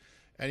me,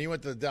 and he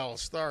went to the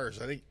Dallas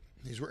Stars. I think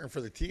he's working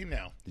for the team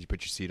now. Did you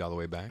put your seat all the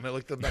way back? And I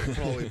looked back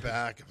all the way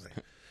back. I was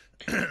like,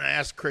 and I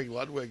asked Craig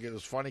Ludwig. It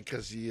was funny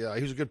because he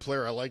was a good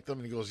player. I liked him.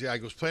 And he goes, yeah. He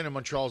goes, playing in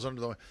Montreal's under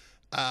the.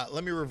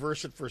 Let me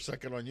reverse it for a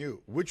second on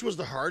you. Which was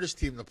the hardest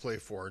team to play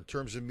for in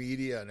terms of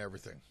media and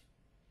everything?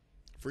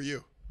 For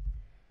you?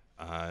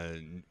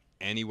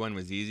 Anyone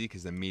was easy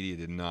because the media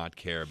did not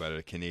care about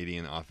a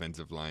Canadian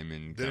offensive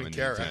lineman Didn't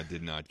care.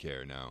 Did not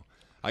care. No.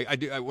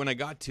 When I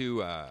got to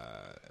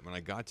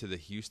the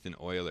Houston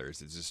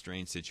Oilers, it's a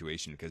strange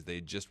situation because they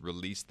just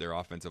released their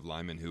offensive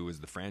lineman who was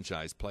the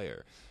franchise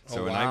player.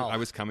 So I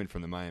was coming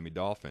from the Miami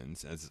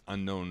Dolphins as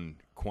unknown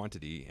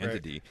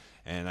entity,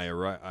 and I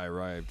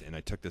arrived and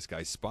I took this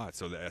guy's spot.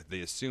 So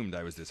they assumed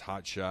I was this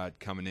hot shot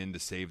coming in to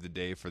save the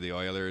day for the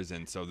Oilers,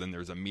 and so then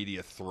there was a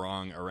media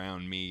throng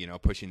around me,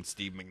 pushing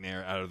Steve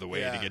McNair out of the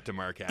way to get to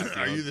Mark Hatfield.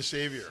 Are you the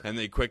savior? And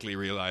they quickly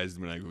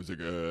realized when I was like,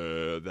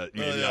 that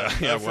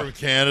I'm from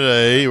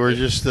Canada. We're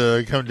just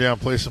coming down,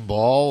 play some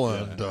ball,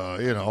 and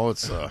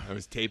it's. I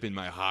was taping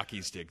my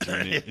hockey stick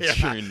during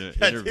the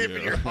interview.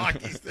 Taping your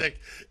hockey stick,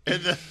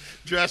 and the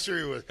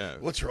dresser was.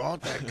 What's wrong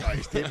with that guy?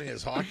 He's taping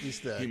his hockey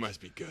stick. He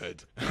must be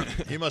good.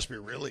 He must be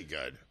really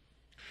good.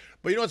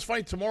 But it's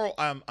funny. Tomorrow,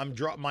 I'm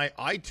dropping my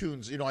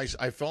iTunes.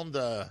 I filmed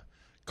a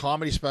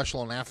comedy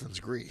special in Athens,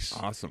 Greece.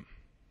 Awesome.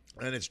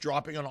 And it's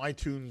dropping on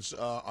iTunes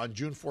on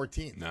June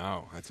 14th.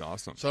 No, that's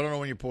awesome. So I don't know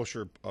when you post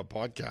your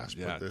podcast.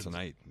 Yeah,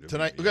 tonight.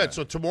 Tonight. Yeah. Good.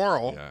 So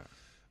tomorrow. Yeah.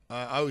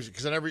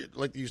 Because I never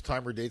like to use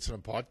timer dates on a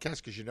podcast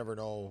because you never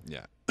know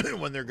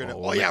when they're gonna.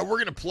 Well, we're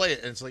gonna play it,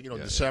 and it's like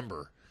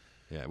December.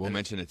 Yeah, we'll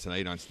mention it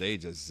tonight on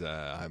stage as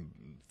I'm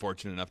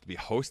fortunate enough to be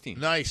hosting.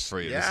 Nice. For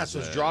you. Yeah, so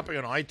it's dropping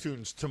on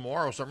iTunes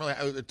tomorrow. So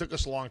it took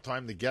us a long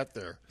time to get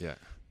there. Yeah,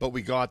 but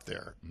we got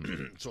there,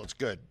 so it's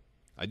good.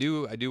 I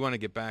do want to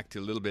get back to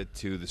a little bit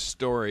to the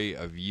story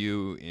of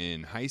you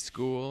in high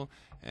school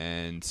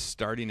and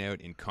starting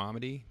out in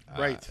comedy.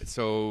 Right.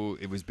 So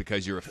it was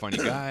because you're a funny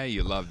guy.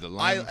 You loved the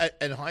line.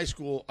 In high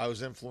school, I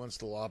was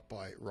influenced a lot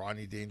by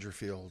Rodney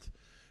Dangerfield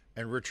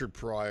and Richard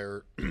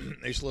Pryor.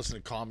 I used to listen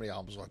to comedy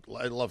albums.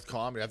 I loved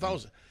comedy. I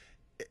thought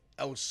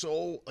I was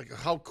so like,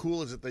 how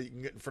cool is it that you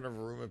can get in front of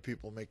a room of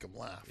people and make them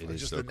laugh? I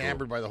was just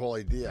enamored by the whole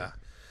idea.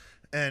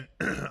 And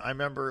I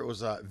remember it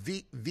was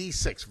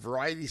V6,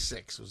 Variety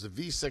 6. It was a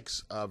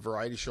V6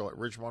 variety show at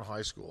Ridgemont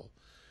High School.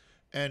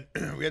 And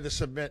we had to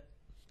submit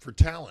for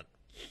talent.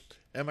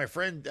 And my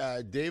friend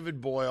David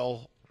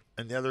Boyle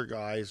and the other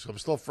guys, who I'm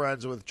still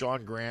friends with,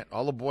 John Grant,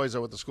 all the boys I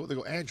went to school, they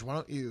go, Ange, why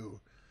don't you,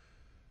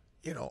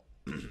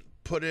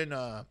 put in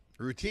a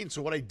routine?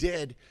 So what I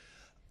did,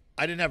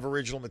 I didn't have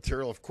original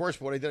material, of course,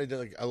 but what I did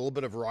like a little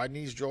bit of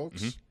Rodney's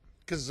jokes,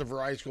 because it's a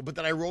variety school. But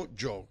then I wrote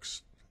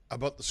jokes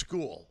about the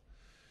school.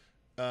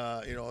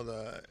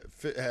 The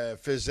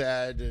phys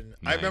ed, and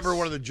nice. I remember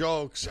one of the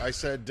jokes. I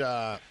said,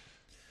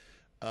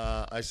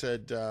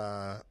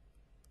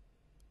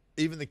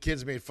 even the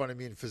kids made fun of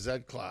me in phys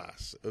ed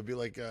class. It would be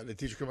like the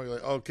teacher coming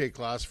like, "Okay,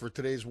 class, for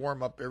today's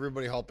warm up,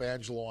 everybody help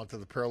Angelo onto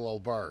the parallel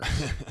bars."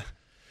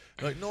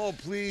 Like, no,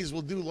 please,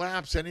 we'll do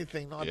laps,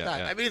 anything, not that.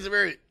 Yeah. I mean, it's a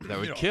very that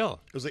would kill.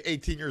 It was like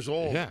 18 years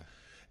old,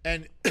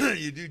 and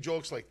you do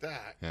jokes like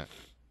that,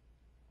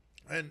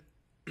 and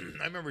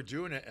I remember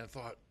doing it and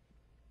thought,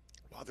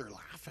 wow, they're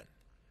laughing.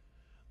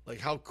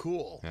 Like, how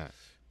cool. Yeah.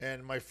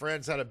 And my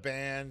friends had a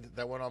band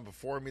that went on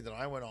before me that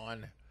I went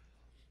on.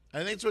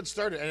 And that's what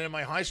started. And in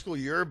my high school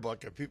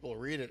yearbook, if people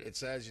read it, it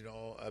says,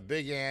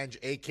 Big Ange,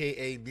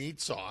 a.k.a. Meat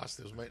Sauce.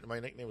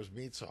 My nickname was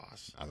Meat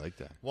Sauce. I like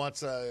that.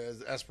 Wants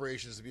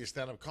aspirations to be a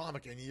stand-up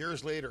comic. And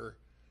years later,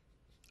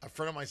 a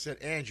friend of mine said,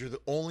 Ange, you're the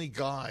only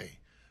guy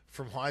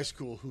from high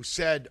school who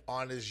said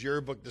on his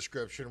yearbook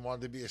description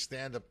wanted to be a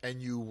stand-up,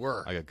 and you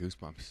were. I got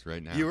goosebumps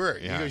right now. You were.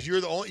 Yeah. Because you're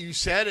the only. You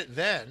said it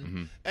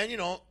then,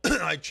 and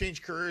I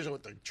changed careers. I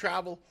went to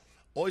travel.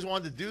 Always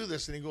wanted to do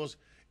this, and he goes,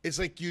 it's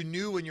like you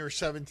knew when you were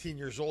 17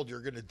 years old you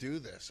were going to do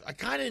this. I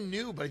kind of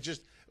knew, but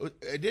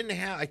I didn't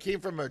have. I came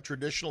from a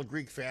traditional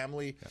Greek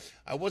family. Yeah.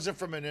 I wasn't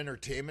from an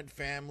entertainment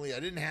family. I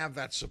didn't have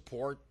that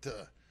support.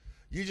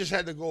 You just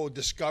had to go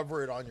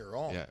discover it on your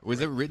own. Yeah.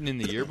 Was it written in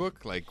the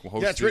yearbook? Like,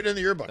 yeah, it's written in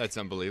the yearbook. That's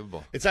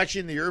unbelievable. It's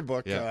actually in the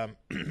yearbook. Yeah.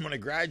 When I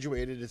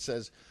graduated, it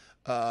says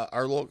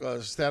our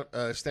local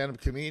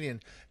stand-up comedian,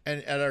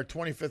 and at our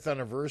 25th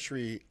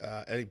anniversary,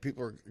 I think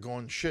people are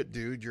going, "Shit,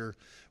 dude,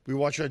 we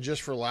watch on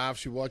Just for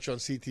Laughs. We watch on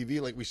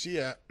CTV. Like we see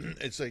it.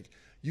 It's like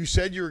you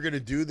said you were going to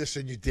do this,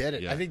 and you did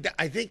it. Yeah.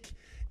 I think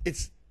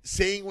it's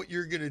saying what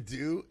you're going to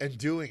do and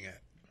doing it.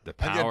 The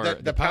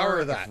power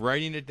of that,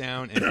 writing it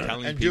down and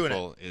telling and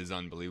people is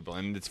unbelievable.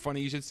 And it's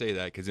funny you should say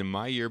that, because in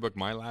my yearbook,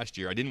 my last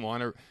year, I didn't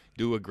want to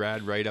do a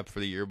grad write up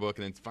for the yearbook,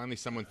 and then finally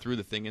someone threw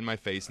the thing in my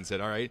face and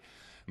said, "All right,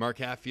 Mark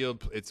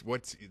Hatfield,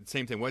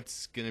 same thing.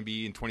 What's going to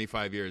be in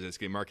 25 years? It's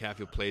going to be Mark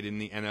Hatfield played in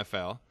the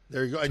NFL."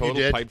 There you go. And total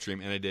you did. Pipe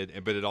dream, and I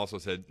did. But it also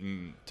said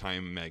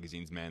Time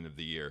Magazine's Man of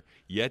the Year.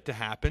 Yet to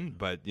happen,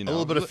 but a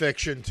little bit of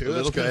fiction too.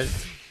 That's good.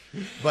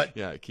 But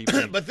yeah,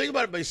 but think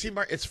about it. But you see,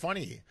 Mark, it's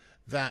funny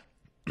that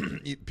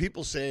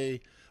people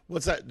say,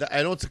 "What's that?"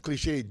 I know it's a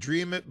cliche: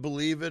 "Dream it,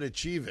 believe it,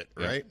 achieve it."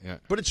 Right? Yeah.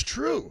 But it's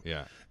true.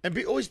 Yeah. And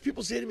always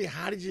people say to me,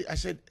 "How did you?" I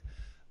said,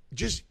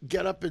 "Just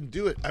get up and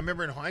do it." I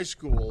remember in high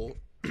school,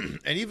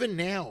 and even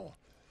now,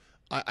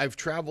 I've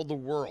traveled the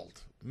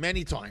world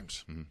many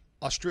times. Mm-hmm.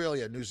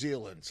 Australia, New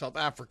Zealand, South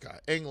Africa,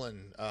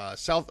 England,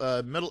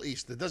 Middle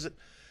East. It doesn't.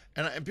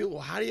 And people go,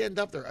 "How do you end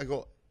up there?" I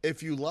go,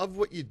 "If you love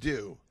what you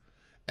do,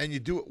 and you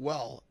do it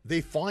well,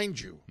 they find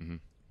you." Mm-hmm.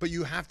 But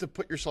you have to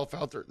put yourself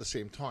out there at the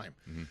same time.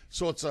 Mm-hmm.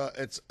 So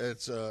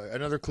it's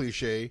another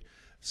cliche.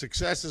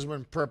 Success is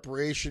when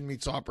preparation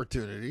meets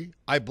opportunity.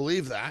 I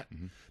believe that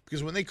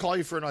because when they call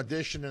you for an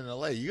audition in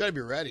LA, you got to be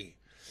ready.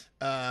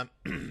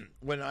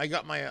 When I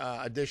got my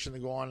audition to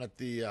go on at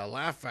the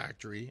Laugh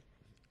Factory,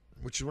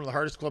 which is one of the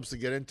hardest clubs to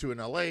get into in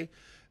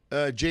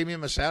LA, Jamie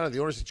Masada, the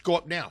owner, said, "Go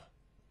up now."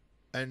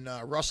 And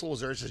Russell was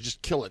there and said,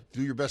 "Just kill it.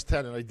 Do your best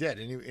 10." And I did.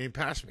 And he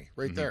passed me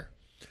right there.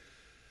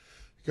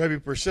 You got to be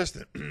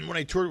persistent. When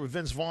I toured with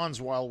Vince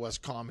Vaughn's Wild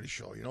West comedy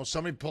show,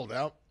 somebody pulled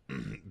out.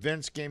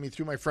 Vince gave me,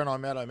 through my friend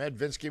Ahmed,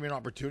 Vince gave me an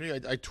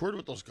opportunity. I toured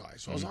with those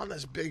guys. So I was on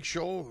these big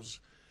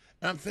shows.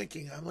 And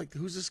I'm like,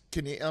 who's this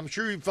Canadian? I'm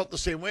sure you felt the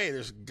same way.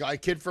 There's a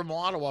kid from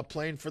Ottawa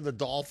playing for the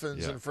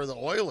Dolphins and for the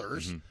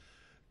Oilers. Mm-hmm.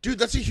 Dude,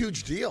 that's a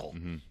huge deal.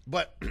 Mm-hmm.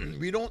 But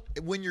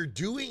when you're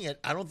doing it,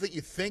 I don't think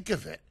you think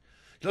of it.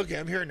 Okay,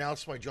 I'm here now.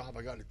 It's my job.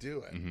 I got to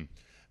do it. Mm-hmm.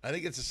 I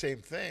think it's the same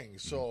thing.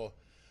 So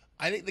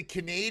I think the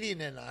Canadian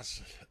in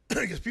us,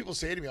 because people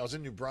say to me, I was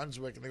in New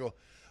Brunswick, and they go,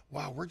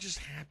 "Wow, we're just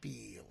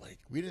happy. Like,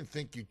 we didn't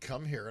think you'd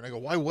come here." And I go,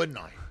 "Why wouldn't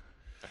I?"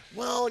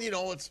 "Well,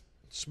 it's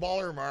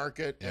smaller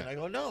market." Yeah. And I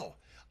go, "No."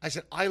 I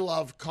said, "I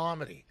love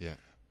comedy. Yeah.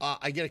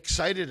 I get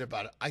excited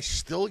about it. I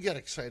still get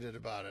excited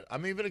about it.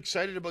 I'm even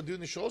excited about doing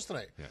the shows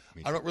tonight. Yeah,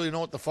 I don't really know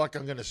what the fuck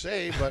I'm going to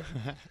say,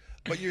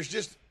 but you're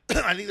just,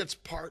 I think that's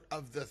part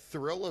of the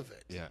thrill of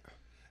it. Yeah.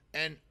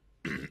 And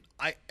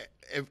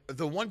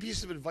the one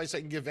piece of advice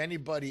I can give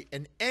anybody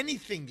in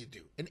anything you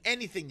do,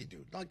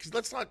 because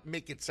let's not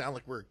make it sound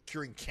like we're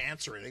curing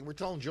cancer or anything. We're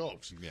telling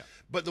jokes. Yeah.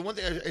 But the one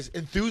thing is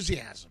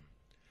enthusiasm.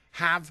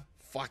 Have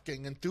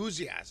fucking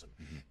enthusiasm.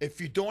 Mm-hmm.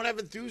 If you don't have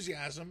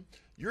enthusiasm,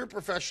 you're a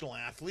professional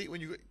athlete.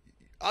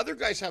 Other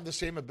guys have the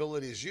same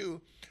ability as you.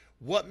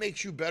 What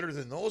makes you better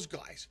than those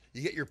guys?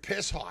 You get your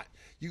piss hot.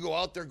 You go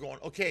out there going,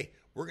 "Okay,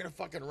 we're going to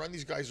fucking run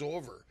these guys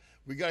over.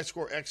 We got to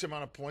score X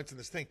amount of points in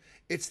this thing."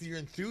 It's your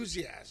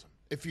enthusiasm.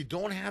 If you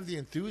don't have the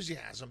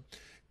enthusiasm,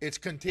 it's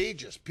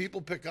contagious.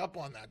 People pick up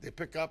on that. They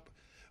pick up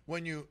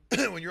when you're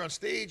on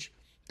stage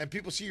and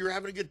people see you're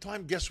having a good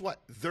time. Guess what?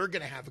 They're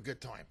going to have a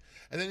good time.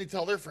 And then they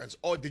tell their friends,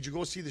 "Oh, did you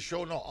go see the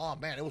show?" "No." "Oh,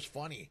 man, it was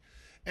funny."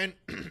 And,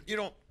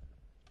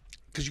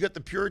 because you got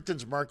the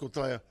Puritans, Mark will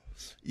tell you,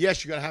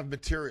 yes, you got to have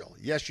material.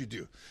 Yes, you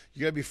do.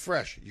 You got to be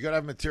fresh. You got to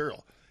have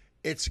material.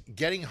 It's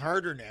getting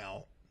harder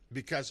now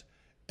because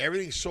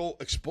everything's so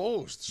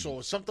exposed. So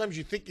sometimes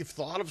you think you've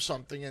thought of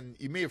something and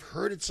you may have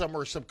heard it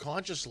somewhere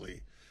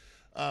subconsciously.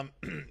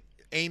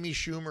 Amy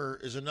Schumer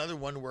is another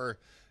one where,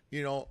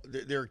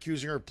 they're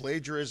accusing her of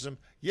plagiarism.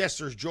 Yes,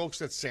 there's jokes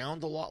that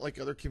sound a lot like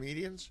other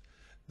comedians.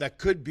 That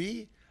could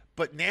be.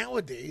 But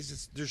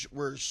nowadays,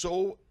 we're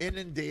so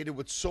inundated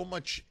with so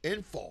much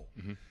info.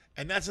 Mm-hmm.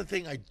 And that's the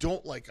thing I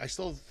don't like. I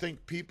still think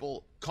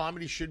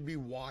comedy should be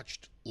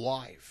watched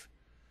live.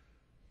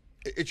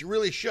 It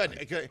really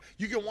should.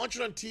 You can watch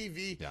it on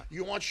TV. Yeah.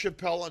 You can watch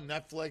Chappelle on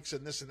Netflix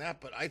and this and that.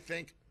 But I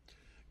think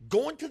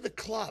going to the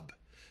club,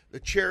 the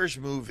chair's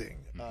moving,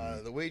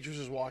 the waitress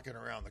is walking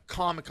around, the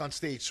comic on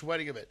stage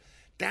sweating a bit.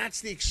 That's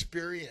the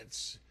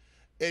experience.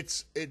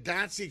 That's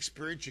the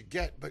experience you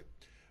get. But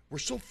we're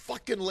so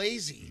fucking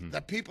lazy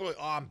that people are,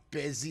 "Oh, I'm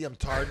busy, I'm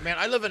tired." Man,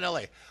 I live in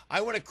LA.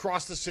 I went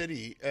across the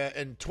city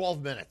in 12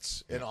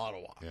 minutes in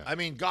Ottawa. Yeah. I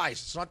mean, guys,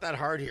 it's not that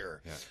hard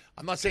here. Yeah.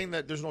 I'm not saying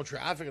that there's no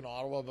traffic in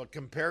Ottawa, but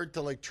compared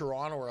to like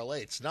Toronto or LA,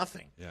 it's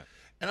nothing. Yeah.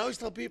 And I always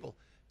tell people,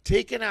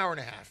 take an hour and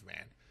a half,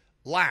 man.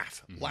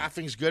 laugh.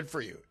 Laughing's good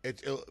for you.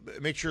 It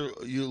makes sure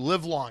you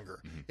live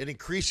longer. It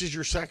increases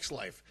your sex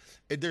life.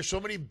 There's so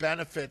many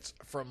benefits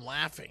from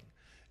laughing.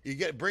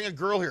 Bring a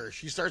girl here.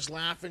 She starts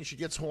laughing. She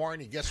gets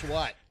horny. Guess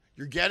what?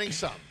 You're getting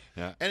some.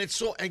 Yeah.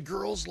 And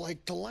girls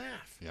like to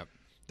laugh. Yep.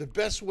 The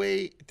best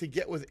way to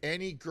get with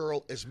any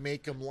girl is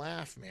make them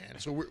laugh, man.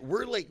 So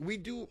we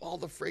do all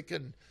the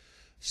freaking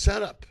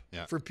setup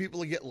for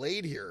people to get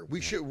laid here.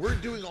 We're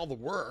doing all the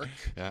work.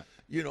 Yeah.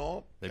 You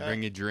know. They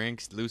bring you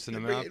drinks, loosen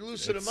them up.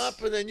 Loosen them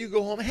up, and then you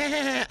go home.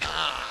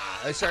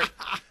 I start.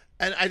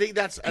 And I think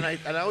and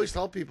I always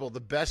tell people the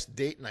best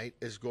date night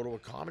is go to a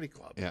comedy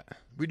club. Yeah.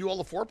 We do all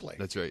the foreplay.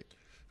 That's right.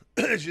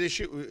 They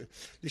should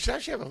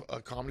actually have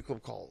a comedy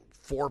club called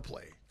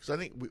Foreplay, because I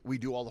think we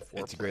do all the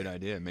foreplay. It's a great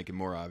idea. Make it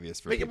more obvious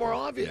for Make people. it more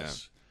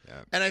obvious. Yeah.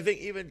 And I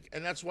think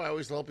and that's why I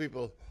always tell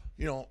people,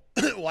 you know,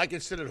 well, I can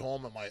sit at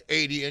home on my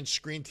 80-inch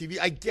screen TV.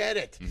 I get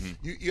it.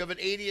 You have an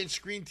 80-inch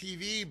screen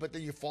TV, but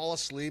then you fall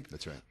asleep.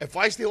 That's right. If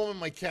I stay home on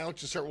my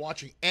couch and start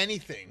watching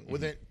anything,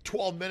 within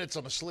 12 minutes,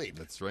 I'm asleep.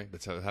 That's right.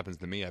 That's how it happens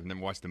to me. I've never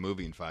watched a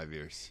movie in 5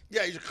 years.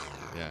 Yeah, you just,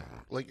 Yeah.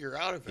 like you're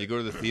out of it. You go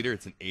to the theater,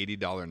 it's an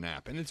 $80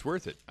 nap, and it's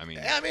worth it. I mean,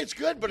 it's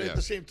good, but at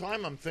the same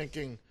time, I'm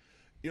thinking,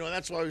 you know, and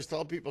that's why I always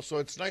tell people. So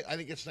it's nice. I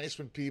think it's nice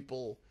when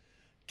people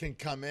can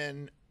come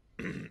in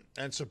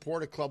and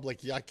support a club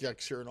like Yuck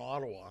Yucks here in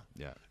Ottawa.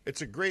 Yeah.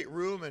 It's a great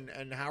room,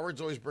 and Howard's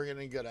always bringing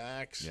in good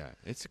acts. Yeah,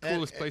 it's the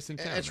coolest place in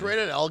town. And it's man. right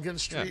at Elgin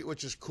Street,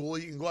 which is cool.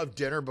 You can go have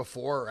dinner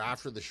before or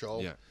after the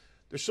show. Yeah.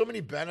 There's so many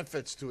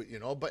benefits to it, you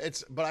know. But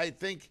I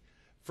think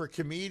for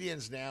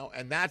comedians now,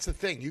 and that's the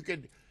thing,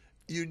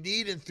 you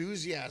need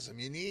enthusiasm.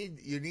 You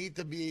need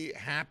to be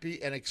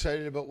happy and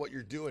excited about what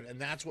you're doing, and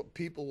that's what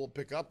people will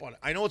pick up on.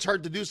 I know it's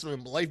hard to do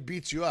something, but life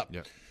beats you up.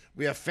 Yeah.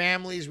 We have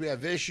families, we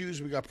have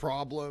issues, we got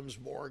problems,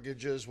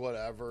 mortgages,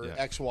 whatever,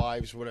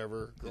 ex-wives,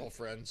 whatever,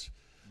 girlfriends,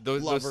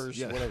 lovers,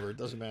 whatever. It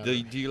doesn't matter.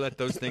 Do you let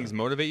those things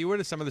motivate you? What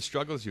are some of the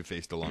struggles you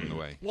faced along the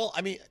way? Well,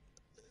 I mean,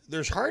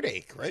 there's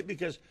heartache, right?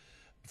 Because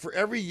for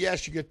every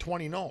yes, you get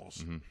 20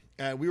 no's.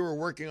 And we were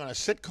working on a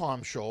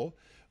sitcom show.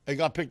 It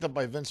got picked up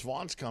by Vince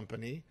Vaughn's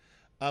company.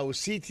 It was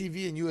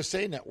CTV and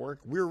USA Network.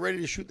 We were ready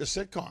to shoot the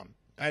sitcom.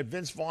 I had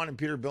Vince Vaughn and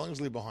Peter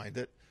Billingsley behind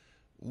it.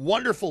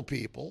 Wonderful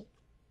people,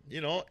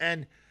 you know,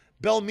 and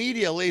Bell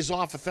Media lays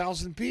off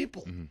 1,000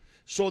 people.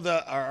 So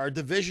our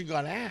division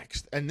got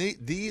axed. And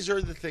these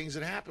are the things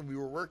that happened. We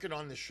were working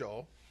on this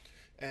show,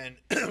 and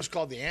it was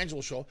called The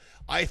Angelo Show.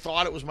 I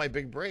thought it was my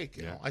big break.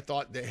 You know, I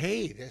thought that,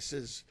 hey,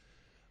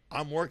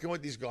 I'm working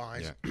with these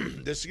guys.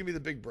 This is going to be the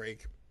big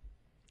break.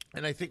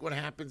 And I think what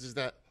happens is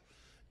that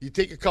you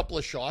take a couple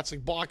of shots,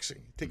 like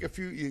boxing. Take a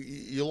few.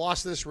 You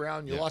lost this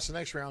round. You lost the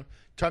next round.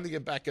 Time to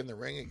get back in the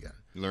ring again.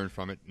 Learn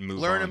from it.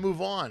 And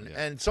move on.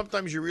 Yeah. And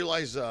sometimes you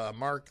realize,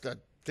 Mark, that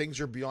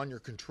things are beyond your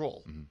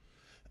control.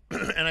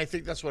 And I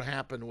think that's what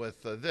happened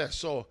with this.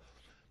 So,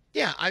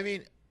 yeah, I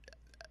mean,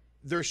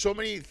 there's so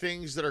many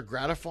things that are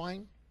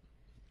gratifying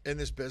in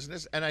this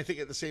business. And I think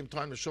at the same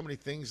time, there's so many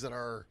things that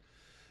are,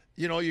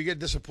 you know, you get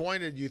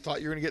disappointed. You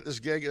thought you were going to get this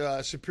gig,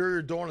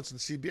 Superior Donuts and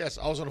CBS.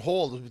 I was on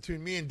hold. It was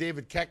between me and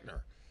David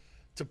Koechner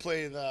to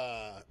play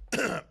the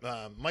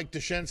Mike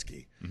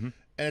Dushinsky.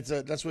 And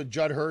that's with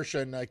Judd Hirsch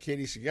and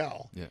Katie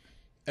Segal. Yeah.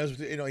 And it was,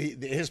 you know,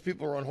 his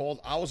people were on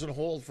hold. I was on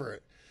hold for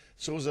it.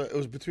 So it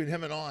was between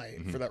him and I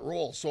for that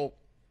role. So,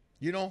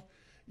 you know,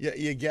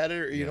 you get it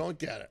or you don't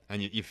get it.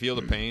 And you feel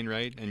the pain,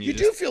 right? And you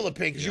do feel the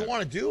pain because you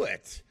want to do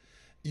it.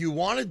 You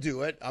want to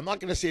do it. I'm not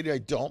going to say that I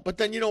don't. But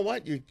then you know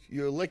what? You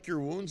lick your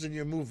wounds and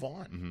you move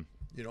on.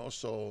 You know,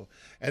 so,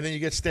 and then you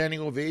get standing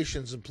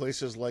ovations in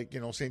places like, you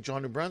know, St.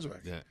 John, New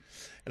Brunswick. Yeah.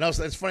 And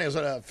it's funny, I was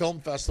at a film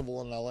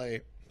festival in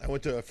L.A. I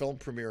went to a film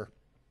premiere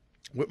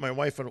with my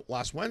wife on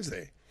last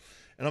Wednesday.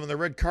 And I'm on the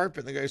red carpet,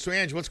 and the guy goes, so,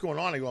 Ange, what's going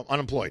on? I go, I'm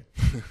unemployed.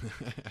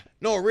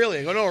 No, really?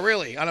 I go, no,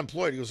 really,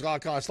 unemployed. He goes, oh,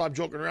 God, stop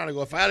joking around. I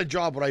go, if I had a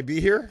job, would I be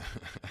here?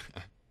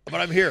 But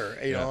I'm here,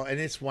 you know, and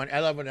it's one. I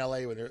love in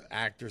L.A. when they're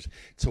actors.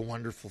 It's a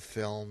wonderful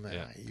film.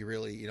 You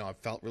really, you know, I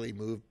felt really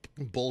moved.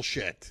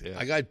 Bullshit. Yeah.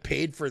 I got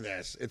paid for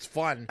this. It's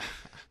fun.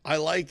 I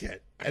like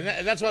it. And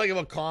that's what I like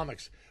about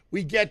comics.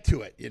 We get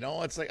to it, you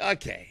know. It's like,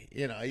 okay,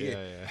 you know, you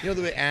know,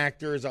 the way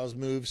actors, I was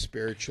moved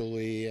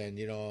spiritually, and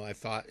you know, I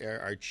thought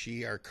our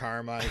chi, our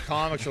karma. And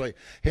comics are like,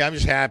 hey, I'm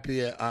just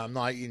happy I'm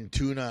not eating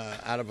tuna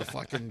out of a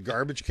fucking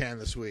garbage can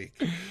this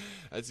week.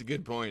 That's a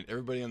good point.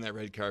 Everybody on that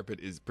red carpet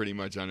is pretty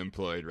much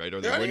unemployed, right?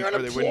 Or they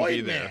wouldn't be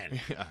there.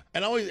 Yeah.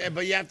 And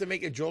but you have to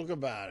make a joke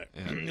about it.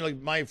 Yeah. You know,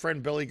 like my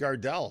friend Billy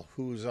Gardell,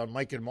 who's on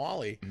Mike and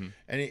Molly,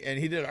 and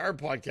he did our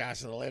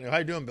podcast in Atlanta. How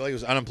you doing, Billy? He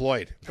was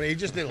unemployed, but he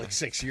just did like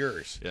 6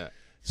 years. Yeah.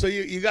 So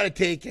you got to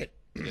take it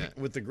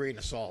with a grain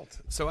of salt.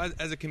 So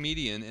as a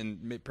comedian,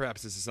 and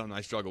perhaps this is something I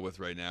struggle with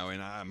right now,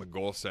 and I'm a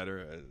goal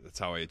setter. That's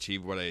how I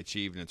achieve what I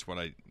achieved, and it's what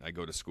I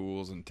go to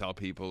schools and tell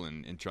people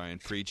and try and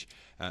preach.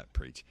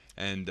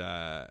 And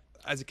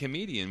as a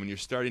comedian, when you're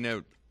starting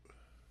out,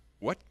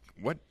 what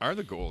are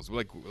the goals?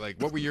 Like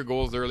what were your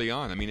goals early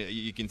on? I mean,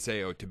 you can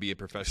say, to be a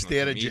professional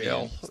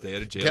comedian. Stay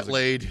out of jail. Get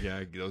laid.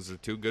 Yeah, those are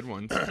two good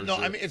ones. No,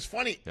 sure. I mean, it's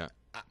funny. Yeah.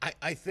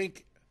 I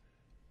think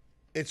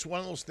it's one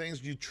of those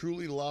things you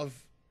truly love.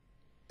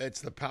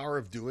 It's the power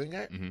of doing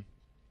it. Mm-hmm.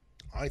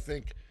 I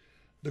think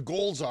the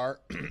goals are,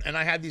 and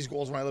I had these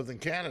goals when I lived in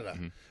Canada,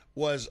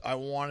 was I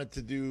wanted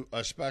to do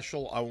a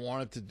special. I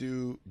wanted to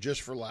do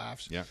Just for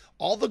Laughs. Yeah.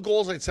 All the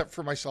goals I'd set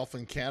for myself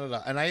in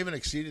Canada, and I even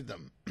exceeded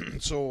them.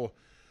 So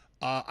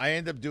I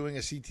end up doing a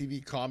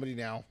CTV comedy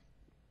now.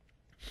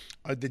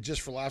 I did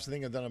Just for Laughs. I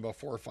think I've done about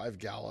 4 or 5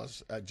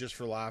 galas at Just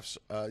for Laughs,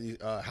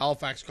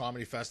 Halifax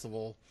Comedy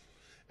Festival.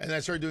 And then I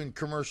started doing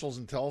commercials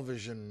and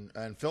television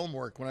and film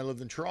work when I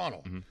lived in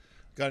Toronto.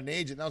 Got an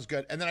agent. That was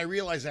good. And then I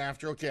realized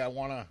after, okay, I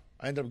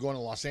ended up going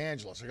to Los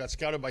Angeles. I got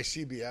scouted by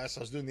CBS.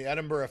 I was doing the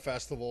Edinburgh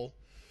Festival.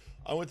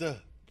 I went to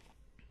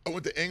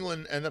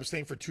England, ended up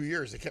staying for 2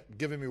 years. They kept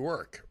giving me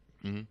work.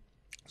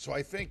 So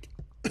I think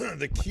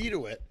the key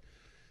to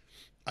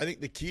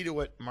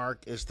it,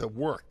 Mark, is to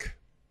work.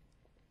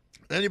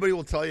 Anybody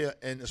will tell you,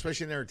 and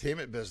especially in the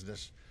entertainment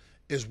business,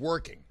 is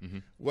working.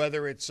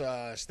 Whether it's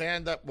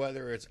stand-up,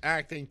 whether it's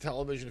acting,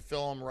 television,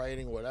 film,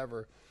 writing,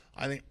 whatever.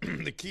 I think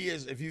the key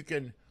is if you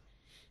can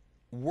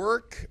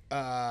work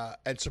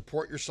and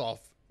support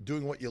yourself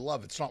doing what you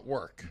love, it's not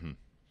work.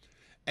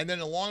 And then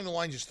along the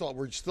lines,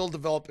 we're still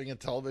developing a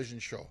television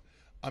show.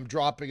 I'm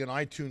dropping an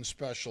iTunes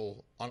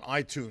special on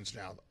iTunes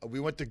now. We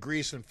went to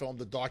Greece and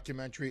filmed a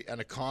documentary and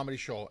a comedy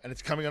show, and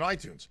it's coming on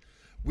iTunes.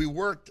 We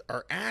worked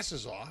our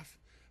asses off,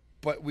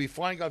 but we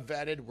finally got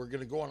vetted. We're going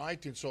to go on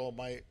iTunes. So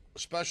my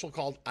special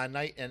called A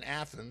Night in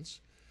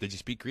Athens. Did you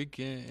speak Greek?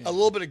 A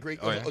little bit of Greek.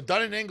 Oh, yeah?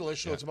 Done in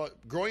English. So it's about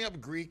growing up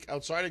Greek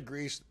outside of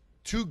Greece,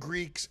 2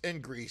 Greeks in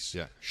Greece,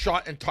 Yeah.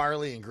 shot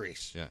entirely in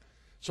Greece. Yeah.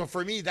 So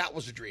for me, that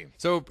was a dream.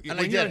 So And when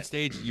I you're did on it.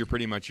 stage, you're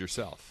pretty much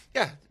yourself.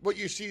 Yeah, what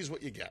you see is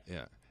what you get.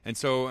 Yeah. And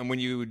when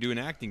you do an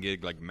acting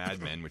gig like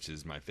Mad Men, which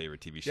is my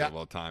favorite TV show Yeah. of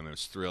all time, I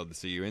was thrilled to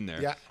see you in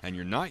there. Yeah. And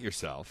you're not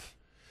yourself.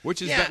 Which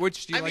do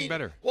you like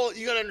better? Well,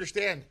 you got to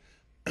understand,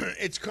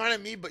 it's kind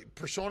of me, but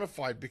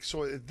personified. Because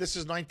this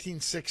is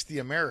 1960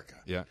 America.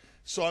 Yeah.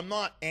 So I'm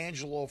not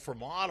Angelo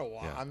from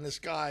Ottawa. Yeah. I'm this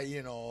guy,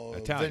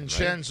 Italian,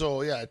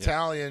 Vincenzo,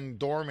 Italian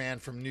doorman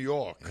from New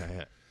York.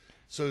 Yeah.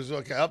 So he's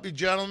like, help you,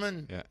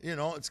 gentlemen. Yeah.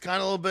 It's kind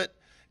of a little bit,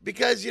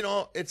 because,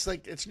 it's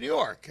like, it's New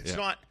York. It's Yeah.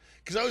 not,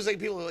 because I always like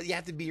people, you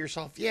have to be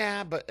yourself.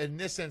 Yeah, but in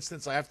this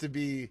instance, I have to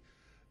be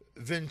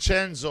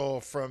Vincenzo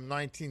from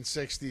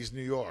 1960s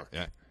New York.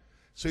 Yeah.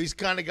 So he's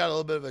kind of got a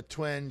little bit of a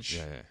twinge.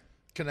 Yeah.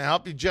 Can I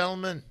help you,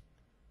 gentlemen?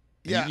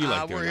 Yeah, You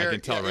like doing we're it. here. I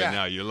can tell Yeah.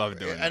 now you love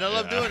doing it. And I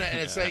love doing it. And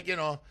it's like,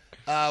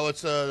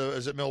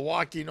 is it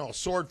Milwaukee? No,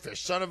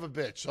 Swordfish, son of a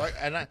bitch. So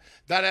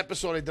that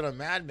episode I did on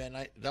Mad Men,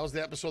 that was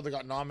the episode that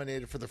got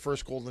nominated for the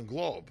first Golden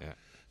Globe. Yeah.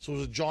 So it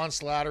was John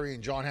Slattery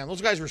and John Hamm.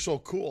 Those guys were so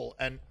cool.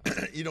 And,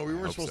 we weren't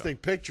hope supposed so. to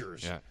take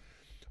pictures. Yeah.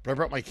 But I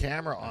brought my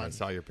camera on. I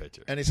saw your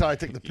picture. And they saw I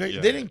took the picture.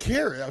 Yeah. They didn't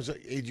care. I was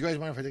like, hey, do you guys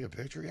mind if I take a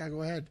picture? Yeah,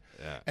 go ahead.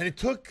 Yeah. And it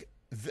took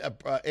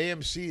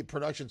AMC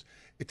Productions,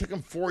 it took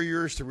them 4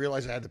 years to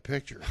realize I had the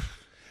picture.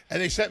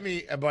 And they sent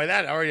me, and by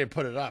that, I already had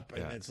put it up.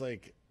 And Yeah. it's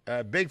like,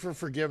 beg for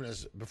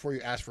forgiveness before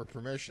you ask for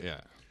permission.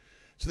 Yeah.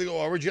 So they go,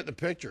 oh, where'd you get the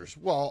pictures?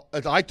 Well,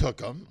 I took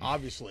them,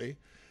 obviously.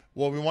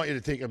 Well, we want you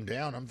to take them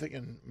down. I'm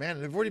thinking, man,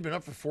 they've already been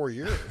up for 4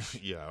 years.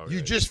 Yeah. All You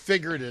right. just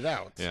figured it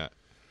out. Yeah.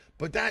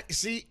 But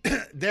see,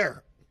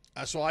 there.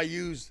 So I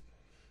used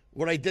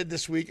what I did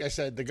this week. I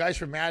said, the guys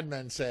from Mad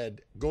Men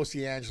said, go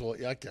see Angelo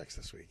at Yuck Yucks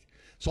this week.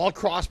 So I'll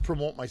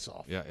cross-promote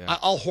myself. Yeah, yeah.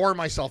 I'll whore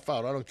myself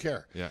out. I don't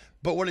care. Yeah.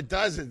 But what it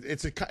does,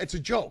 it's a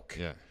joke.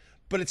 Yeah.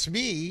 But it's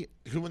me,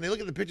 who when they look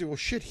at the picture, well,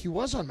 shit, he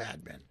was on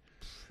Mad Men.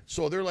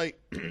 So they're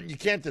like, you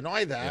can't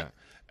deny that. Yeah.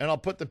 And I'll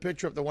put the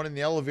picture up, the one in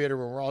the elevator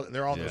where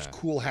they're all in those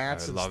cool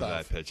hats and I stuff.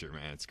 love that picture,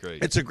 man. It's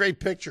great. It's a great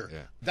picture.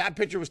 Yeah. That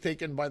picture was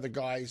taken by the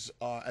guys,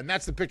 and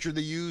that's the picture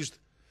they used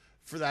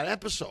for that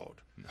episode.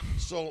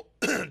 So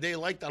they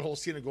liked that whole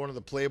scene of going to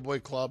the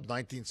Playboy Club,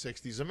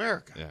 1960s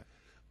America. Yeah.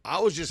 I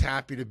was just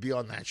happy to be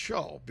on that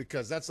show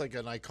because that's like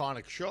an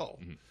iconic show.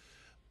 Mm-hmm.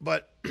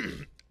 But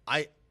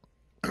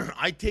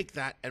I take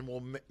that and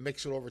we'll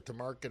mix it over to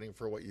marketing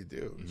for what you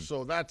do. Mm-hmm.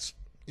 So that's,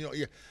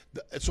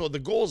 so the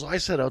goals I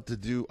set out to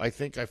do, I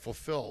think I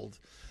fulfilled.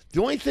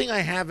 The only thing I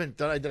haven't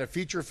done, I did a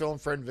feature film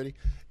for Video,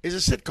 is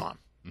a sitcom.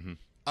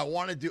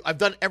 Mm-hmm. I've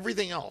done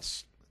everything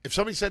else. If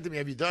somebody said to me,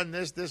 have you done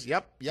this?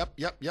 Yep.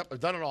 I've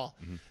done it all.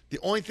 Mm-hmm. The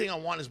only thing I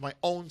want is my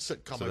own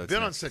sitcom. So I've that's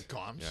been next. on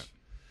sitcoms. Yeah.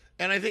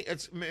 And I think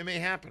it may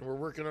happen. We're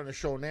working on a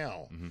show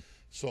now. Mm-hmm.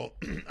 So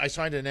I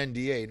signed an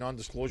NDA,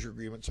 non-disclosure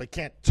agreement, so I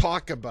can't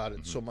talk about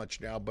it Mm-hmm. so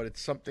much now, but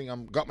it's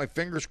something got my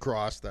fingers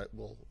crossed that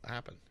will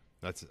happen.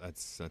 That's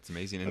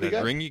amazing. And What do you that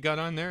got? ring you got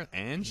on there,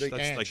 Ange, Big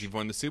that's Ange. like you've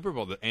won the Super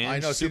Bowl. The I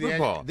Ange know. Super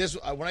Bowl.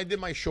 When I did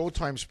my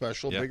Showtime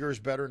special, Yeah. Bigger is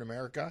Better in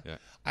America, Yeah.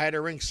 I had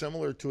a ring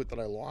similar to it that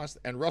I lost.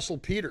 And Russell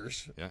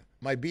Peters, Yeah.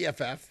 my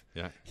BFF,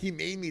 Yeah. he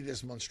made me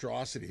this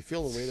monstrosity.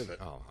 Feel the weight of it.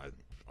 Oh,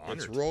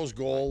 It's honored. rose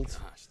gold.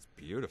 Gosh, it's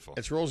beautiful.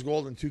 It's rose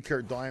gold and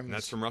 2-carat diamonds. And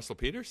that's from Russell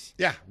Peters.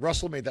 Yeah,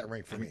 Russell made that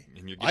ring for me.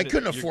 And you're I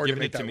couldn't you're afford to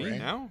giving make it to that me ring.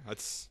 now.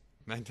 That's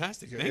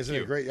Fantastic. Yeah, Thank isn't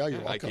you. it great? Yeah,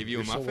 you're I welcome. gave you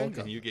You're a so muffin, welcome.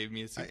 and you gave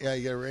me a Super Yeah,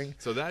 you get a ring.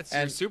 So that's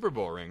your Super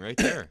Bowl ring right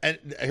there. And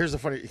here's the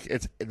funny: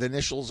 it's the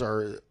initials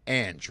are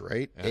Ang,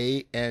 right?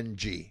 Yeah.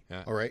 ANG.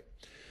 Yeah. All right.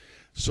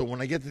 So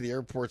when I get to the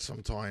airport,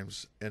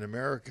 sometimes in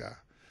America,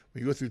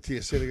 when you go through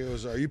TSA, they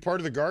goes, "Are you part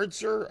of the Guard,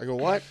 sir?" I go,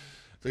 "What?"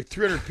 It's like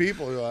 300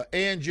 people.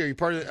 ANG, are you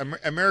part of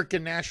the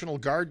American National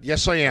Guard?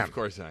 Yes, I am. Of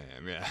course I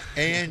am. Yeah.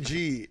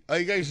 ANG. Oh,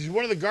 you guys, he's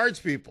one of the Guards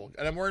people,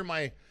 and I'm wearing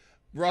my.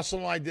 Russell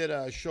and I did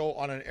a show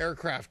on an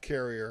aircraft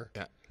carrier.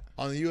 Yeah.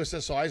 On the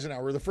USS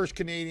Eisenhower. We're the first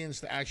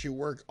Canadians to actually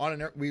work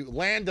on we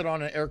landed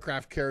on an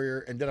aircraft carrier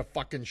and did a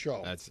fucking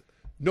show.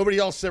 Nobody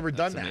else has ever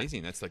done that. That's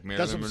amazing. That's like That's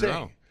Marilyn what I'm Monroe.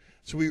 saying.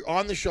 So we were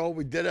on the show,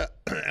 we did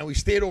and we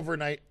stayed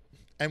overnight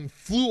and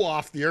flew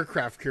off the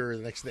aircraft carrier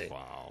the next day.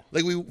 Wow.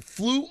 Like we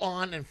flew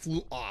on and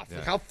flew off. Yeah.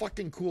 Like how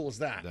fucking cool is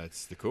that?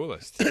 That's the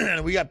coolest.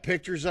 And we got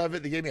pictures of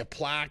it. They gave me a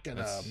plaque and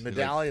a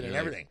medallion and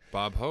everything. Like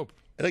Bob Hope.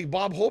 Like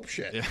Bob Hope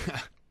shit. Yeah.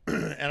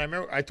 And I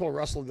remember I told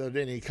Russell the other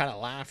day and he kind of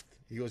laughed.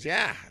 He goes,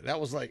 "Yeah, that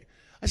was like,"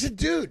 I said,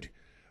 "Dude,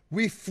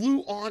 we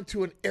flew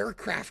onto an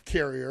aircraft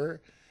carrier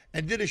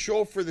and did a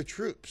show for the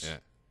troops." Yeah.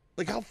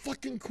 Like, how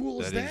fucking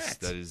cool is that?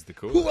 That is the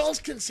coolest. Who else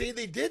can say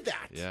they did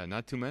that? Yeah,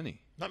 not too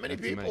many. Not many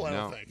too people, I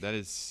don't No, think. that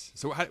is.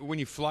 So when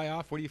you fly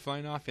off, what are you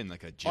flying off in?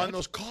 Like a jet? On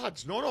those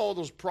cods. No,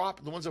 those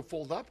the ones that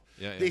fold up.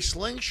 Yeah, yeah. They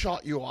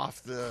slingshot you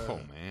off the. Oh,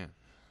 man.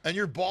 And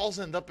your balls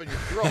end up in your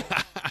throat.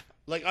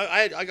 Like,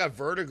 I got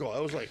vertigo. I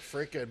was like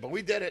freaking, but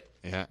we did it.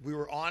 Yeah. We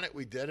were on it.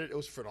 We did it. It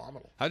was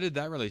phenomenal. How did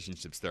that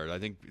relationship start? I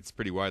think it's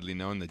pretty widely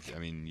known that, I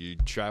mean, you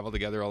travel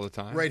together all the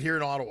time. Right here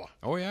in Ottawa.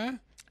 Oh, yeah?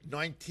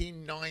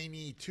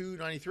 1992,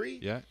 93.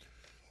 Yeah.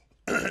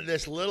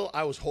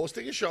 I was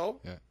hosting a show.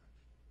 Yeah.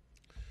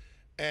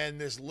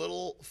 And this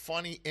little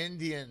funny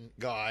Indian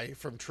guy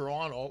from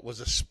Toronto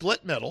was a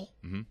split middle.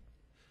 Mm-hmm.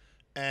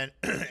 And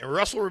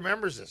Russell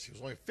remembers this. He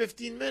was only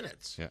 15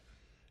 minutes. Yeah.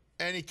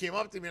 And he came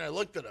up to me and I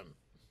looked at him.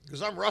 He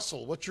goes, "I'm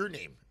Russell. What's your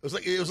name?"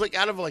 It was like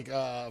out of like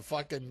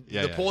fucking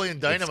Napoleon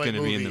Dynamite movie. It's going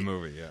to movie. be in the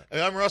movie, yeah.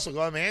 And I'm Russell.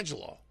 I'm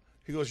Angelo.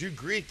 He goes, "You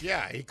Greek?"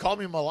 "Yeah." He called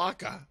me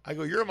Malacca. I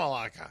go, "You're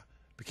Malacca."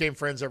 Became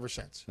friends ever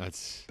since.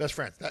 That's Best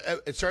friends.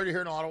 It started here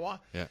in Ottawa.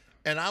 Yeah.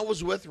 And I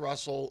was with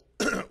Russell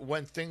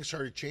when things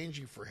started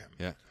changing for him.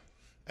 Yeah.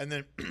 And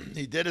then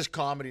he did his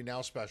Comedy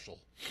Now special.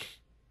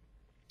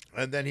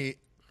 And then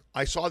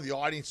I saw the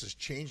audiences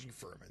changing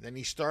for him. And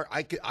then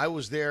I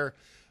was there.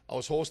 I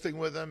was hosting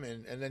with him.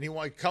 And then he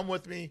wanted to come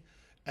with me.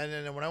 And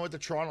then when I went to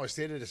Toronto, I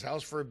stayed at his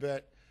house for a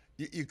bit.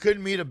 You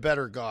couldn't meet a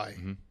better guy.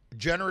 Mm-hmm.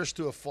 Generous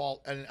to a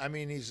fault. And I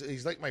mean,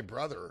 he's like my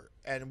brother.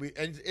 And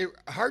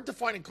hard to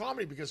find in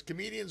comedy because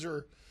comedians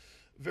are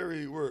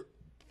very we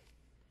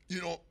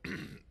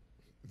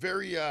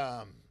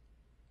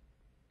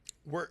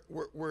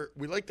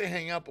like to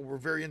hang out, but we're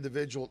very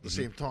individual at the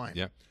same time.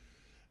 Yeah.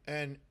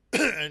 And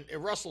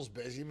Russell's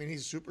busy. I mean,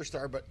 he's a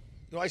superstar, but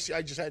I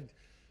just had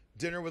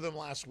dinner with him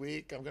last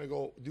week. I'm going to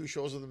go do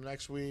shows with him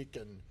next week,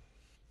 and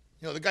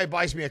the guy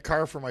buys me a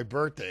car for my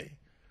birthday.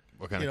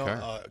 What kind of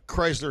car?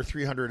 Chrysler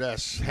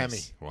 300S Hemi.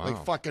 Wow.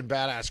 Like fucking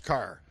badass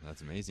car.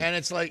 That's amazing. And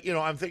it's like,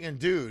 I'm thinking,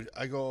 dude,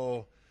 I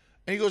go,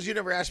 and he goes, "You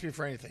never asked me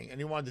for anything." And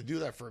he wanted to do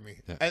that for me.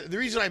 Yeah. And the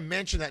reason I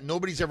mentioned that,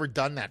 nobody's ever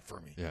done that for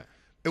me. Yeah.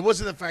 It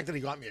wasn't the fact that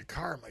he got me a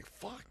car. I'm like,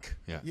 fuck.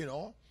 Yeah.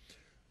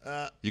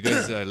 You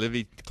guys live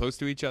close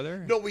to each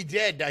other? No, we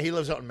did. He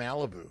lives out in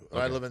Malibu. Okay.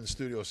 I live in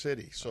Studio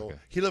City. So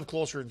he lived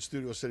closer in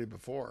Studio City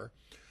before.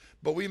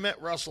 But we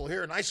met Russell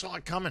here, and I saw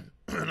it coming.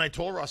 And I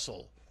told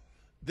Russell,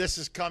 this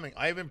is coming.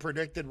 I even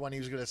predicted when he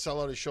was going to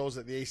sell out his shows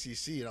at the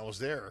ACC, and I was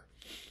there.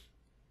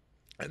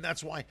 And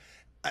that's why.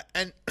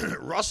 And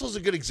Russell's a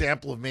good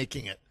example of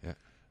making it. Yeah.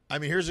 I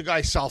mean, here's a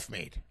guy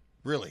self-made,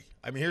 really.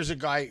 I mean, here's a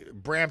guy,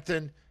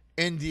 Brampton,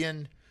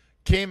 Indian,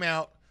 came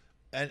out,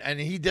 and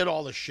he did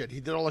all the shit. He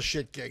did all the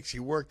shit gigs. He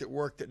worked it,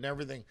 and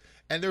everything.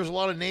 And there was a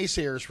lot of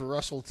naysayers for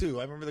Russell, too.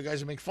 I remember the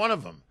guys that make fun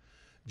of him.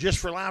 Just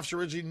for Laughs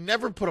originally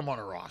never put him on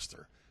a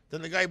roster.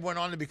 Then the guy went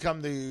on to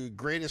become the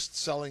greatest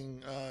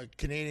selling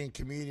Canadian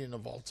comedian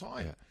of all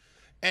time. Yeah.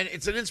 And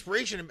it's an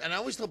inspiration. And I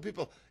always tell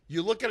people,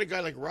 you look at a guy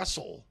like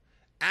Russell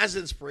as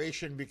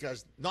inspiration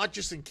because not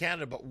just in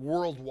Canada, but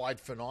worldwide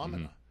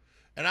phenomena.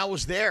 Mm-hmm. And I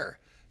was there.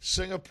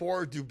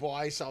 Singapore,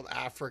 Dubai, South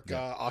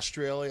Africa,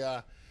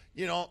 Australia.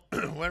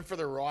 Went for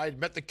the ride.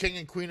 Met the King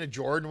and Queen of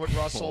Jordan with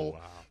Russell. Oh,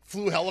 wow.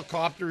 Flew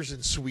helicopters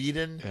in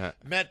Sweden. Yeah.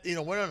 Met,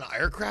 went on an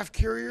aircraft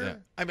carrier. Yeah.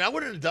 I mean, I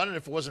wouldn't have done it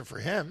if it wasn't for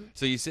him.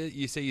 So you say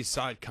you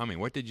saw it coming.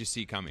 What did you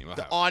see coming?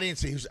 The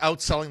audience, he was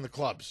outselling the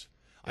clubs.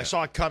 Yeah. I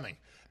saw it coming.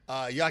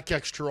 Yuck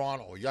Yucks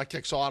Toronto, Yuck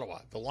Yucks Ottawa.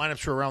 The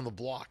lineups were around the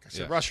block. I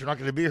said, Russ, you're not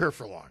going to be here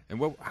for long.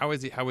 And how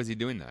was he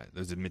doing that?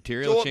 Was it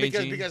material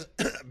changing? Because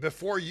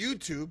before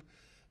YouTube,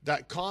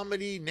 that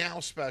Comedy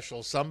Now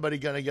special, Somebody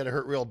Gonna Get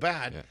Hurt Real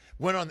Bad,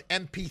 went on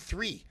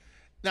MP3.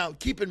 Now,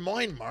 keep in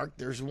mind, Mark,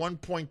 there's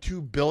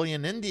 1.2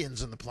 billion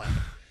Indians on the planet.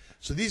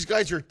 So these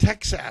guys are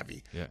tech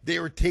savvy. Yeah. They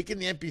were taking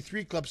the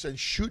MP3 clips and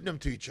shooting them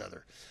to each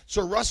other.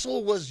 So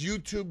Russell was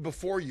YouTube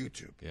before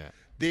YouTube. Yeah.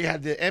 They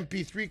had the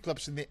MP3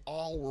 clips, and they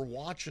all were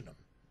watching them.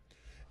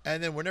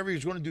 And then whenever he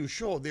was going to do a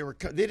show, they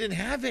didn't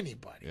have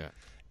anybody. Yeah.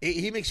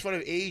 He makes fun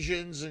of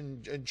Asians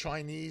and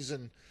Chinese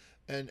and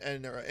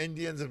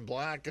Indians and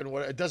black and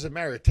what. It doesn't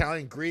matter.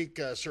 Italian, Greek,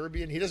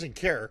 Serbian. He doesn't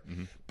care.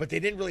 But they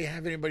didn't really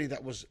have anybody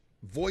that was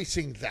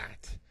voicing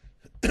that.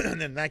 And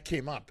then that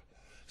came up.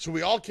 So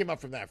we all came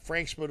up from that.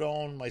 Frank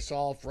Spadone,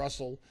 myself,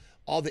 Russell,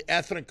 all the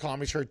ethnic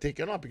comics started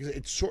taking up because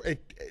it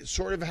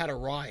sort of had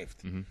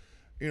arrived.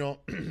 You know,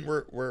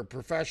 we're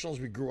professionals.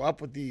 We grew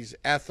up with these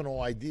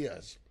ethno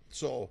ideas.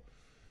 So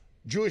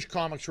Jewish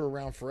comics were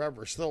around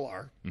forever, still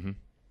are.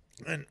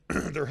 And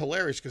they're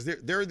hilarious because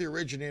they're the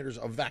originators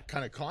of that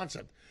kind of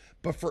concept.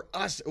 But for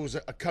us, it was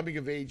a coming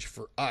of age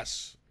for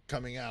us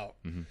coming out.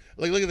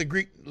 Like, look at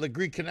the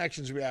Greek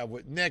connections we have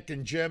with Nick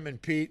and Jim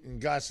and Pete and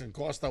Gus and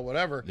Costa,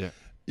 whatever. Yeah.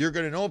 You're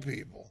going to know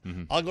people.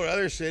 I'll go to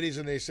other cities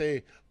and they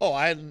say, oh,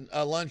 I had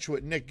a lunch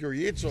with Nick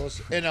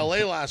Guritzos in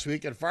L.A. last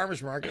week at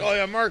Farmers Market. Oh,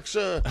 yeah, Mark's...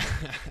 I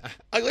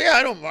go, yeah,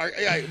 I know Mark.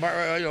 Yeah,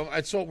 Mark, you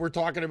know, so we're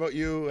talking about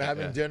you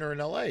having dinner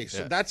in L.A.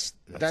 So that's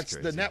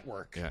the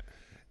network. Yeah.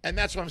 And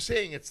that's what I'm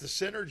saying. It's the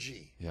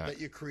synergy that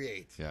you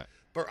create. Yeah.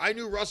 But I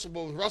knew Russell,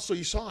 but with Russell,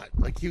 you saw it.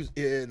 Like, he was,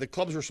 the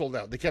clubs were sold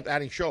out. They kept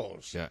adding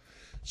shows. Yeah.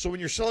 So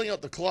when you're selling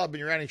out the club and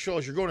you're adding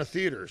shows, you're going to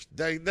theaters.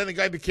 Then the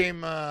guy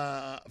became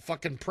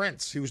fucking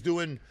Prince. He was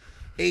doing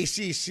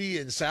ACC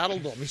in Saddle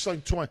Dome. He's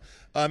selling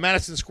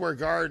Madison Square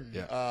Garden,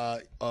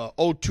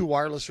 O2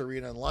 Wireless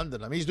Arena in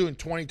London. I mean, he's doing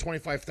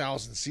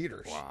 25,000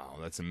 seaters. Wow,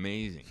 that's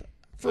amazing.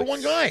 For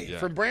one guy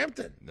from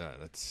Brampton.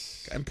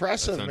 That's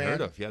impressive, that's man.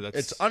 Unheard of. Yeah,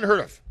 it's unheard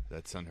of.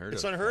 That's unheard of.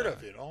 It's unheard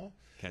of, you know.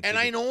 And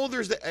I know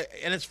there's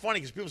and it's funny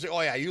because people say,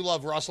 "Oh yeah, you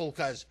love Russell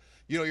because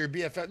you know you're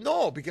BFF."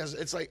 No, because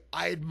it's like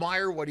I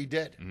admire what he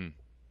did.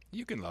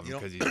 You can love him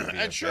because he's your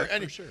BFF,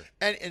 and sure,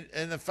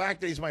 and the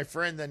fact that he's my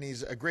friend and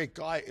he's a great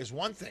guy is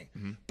one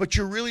thing. But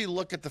you really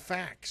look at the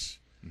facts.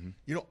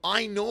 You know,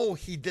 I know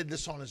he did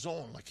this on his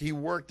own. Like he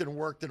worked and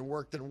worked and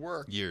worked and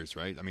worked. Years,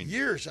 right? I mean,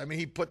 years. I mean,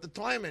 he put the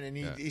time in, and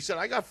he said,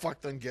 "I got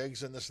fucked on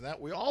gigs and this and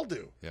that." We all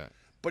do. Yeah.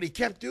 But he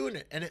kept doing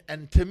it,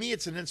 and to me,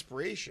 it's an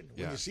inspiration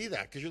when you see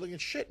that because you're looking,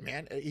 shit,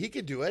 man, he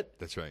could do it.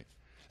 That's right.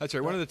 That's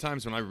right. One of the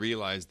times when I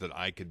realized that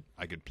I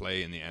could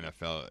play in the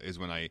NFL is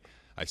when I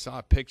saw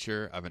a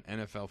picture of an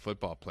NFL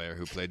football player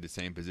who played the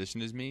same position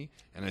as me,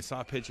 and I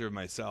saw a picture of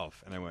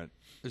myself, and I went,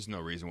 "There's no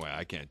reason why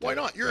I can't do Why it."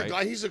 not? You're a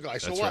guy. He's a guy.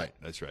 So That's what? Right.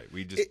 That's right.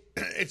 We just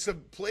it's a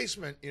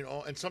placement, you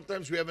know, and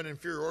sometimes we have an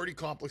inferiority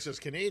complex as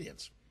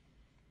Canadians.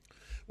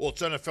 Well,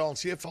 it's NFL and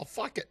CFL.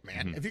 Fuck it,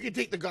 man. If you can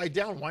take the guy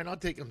down, why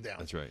not take him down?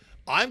 That's right.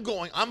 I'm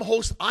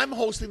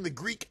hosting the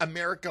Greek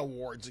America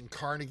Awards in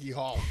Carnegie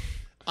Hall.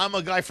 I'm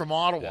a guy from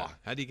Ottawa. Yeah.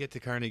 How do you get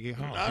to Carnegie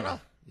Hall? I don't know.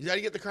 You got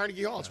to get to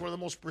Carnegie Hall. It's one of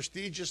the most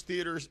prestigious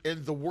theaters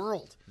in the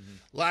world.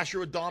 Last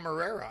year with Dom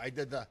Herrera, I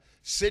did the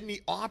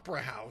Sydney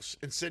Opera House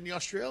in Sydney,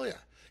 Australia.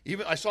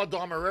 Even I saw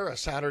Dom Herrera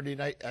Saturday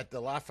night at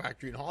the Laugh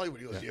Factory in Hollywood.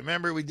 He goes, "Do you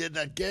remember we did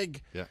that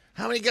gig?" Yeah.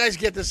 How many guys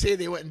get to say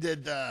they went and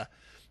did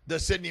the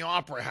Sydney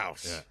Opera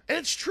House? Yeah. And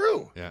it's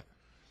true. Yeah.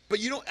 But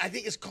you know, I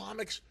think as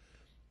comics,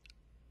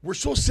 we're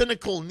so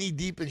cynical, knee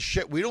deep in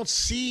shit. We don't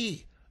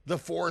see the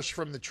forest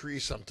from the tree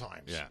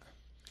sometimes. Yeah.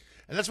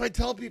 And that's why I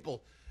tell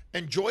people,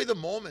 enjoy the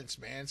moments,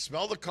 man.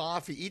 Smell the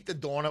coffee, eat the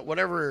donut,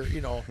 whatever, you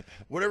know,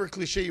 whatever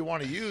cliche you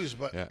want to use.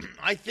 But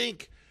I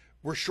think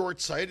we're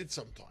short-sighted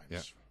sometimes.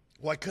 Yeah.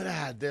 Well, I could have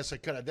had this. I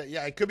could have that.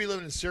 Yeah, I could be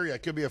living in Syria. I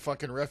could be a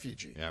fucking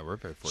refugee. Yeah, we're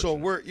very fortunate.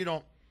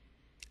 So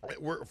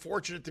we're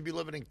fortunate to be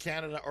living in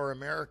Canada or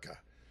America.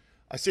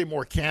 I say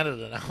more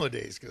Canada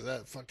nowadays because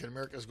that fucking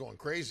America's going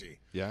crazy.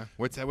 Yeah.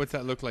 What's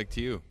that look like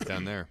to you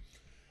down there?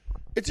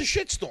 It's a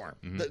shitstorm.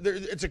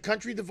 It's a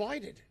country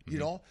divided. You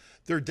know,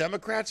 they're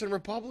Democrats and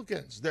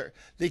Republicans.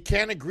 They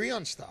can't agree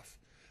on stuff.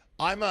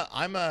 I'm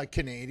a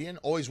Canadian.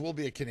 Always will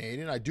be a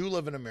Canadian. I do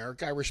live in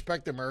America. I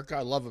respect America.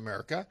 I love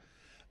America.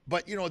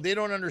 But you know, they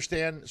don't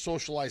understand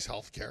socialized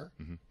healthcare.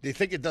 They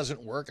think it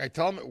doesn't work. I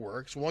tell them it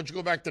works. Why don't you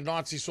go back to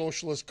Nazi,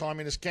 socialist,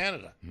 communist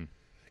Canada?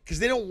 Because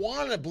they don't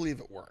want to believe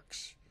it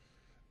works.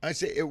 I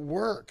say it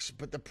works,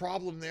 but the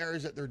problem there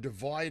is that they're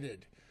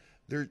divided.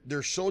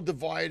 They're so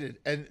divided,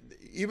 and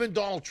even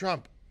Donald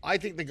Trump, I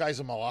think the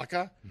guy's a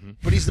malaka,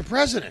 but he's the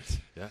president.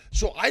 Yeah.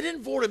 So I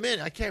didn't vote him in.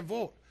 I can't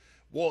vote.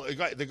 Well,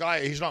 the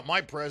guy, he's not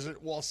my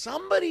president. Well,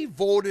 somebody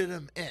voted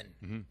him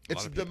in.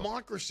 It's a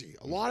democracy.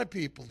 A lot of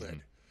people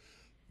did.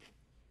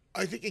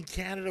 I think in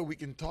Canada we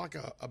can talk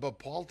about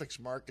politics,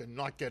 Mark, and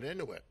not get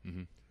into it.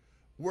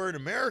 Where in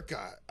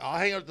America, I'll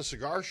hang out at the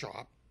cigar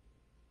shop.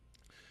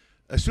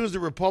 As soon as the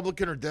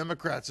Republican or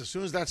Democrats, as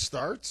soon as that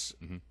starts,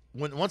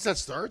 once that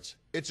starts,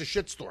 it's a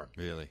shitstorm.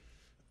 Really?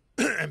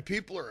 And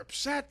people are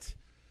upset,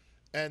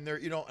 and they're,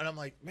 you know, and I'm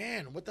like,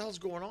 man, what the hell's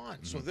going on?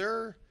 So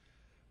they're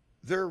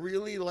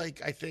really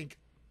like, I think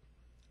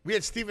we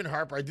had Stephen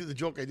Harper. I do the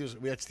joke I do is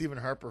we had Stephen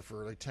Harper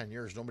for like 10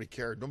 years. Nobody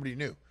cared. Nobody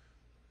knew.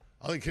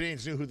 All the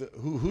Canadians knew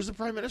who's the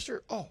prime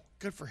minister. Oh,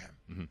 good for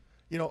him.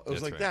 You know, it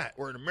was like that.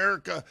 We're in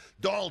America,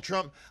 Donald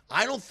Trump.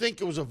 I don't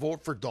think it was a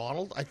vote for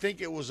Donald. I think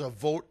it was a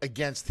vote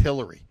against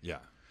Hillary. Yeah.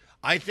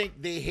 I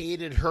think they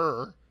hated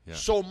her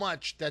so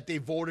much that they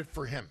voted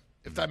for him,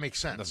 if that makes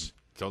sense. That's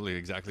totally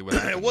exactly what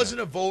happened. It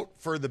wasn't a vote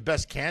for the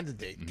best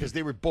candidate because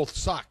they were both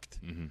sucked.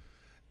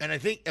 And I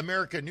think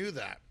America knew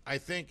that. I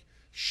think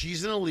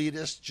she's an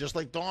elitist, just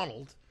like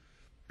Donald.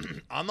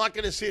 I'm not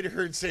going to say to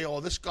her and say, oh,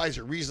 this guy's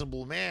a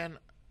reasonable man.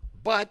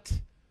 But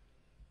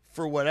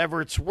for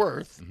whatever it's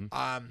worth,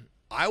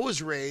 I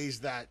was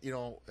raised that,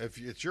 if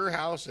it's your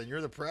house and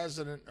you're the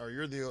president or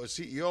you're the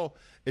CEO,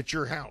 it's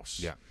your house.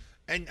 Yeah.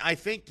 And I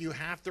think you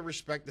have to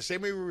respect, the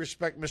same way we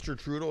respect Mr.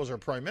 Trudeau as our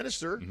prime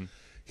minister.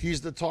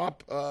 He's the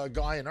top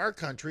guy in our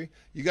country.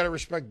 You got to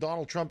respect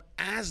Donald Trump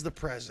as the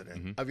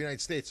president of the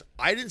United States.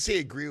 I didn't say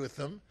agree with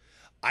him.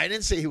 I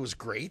didn't say he was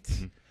great.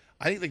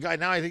 I think the guy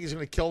now, I think he's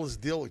going to kill this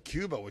deal with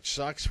Cuba, which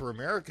sucks for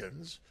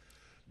Americans.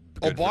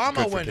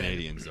 Obama went in.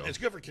 Canadians, though. It's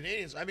good for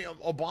Canadians. I mean,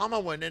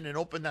 Obama went in and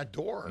opened that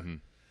door.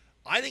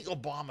 I think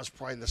Obama's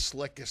probably the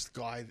slickest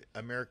guy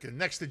American.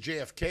 Next to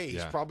JFK,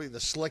 he's probably the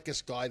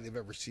slickest guy they've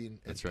ever seen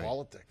in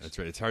politics. That's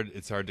right.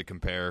 It's hard to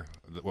compare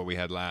what we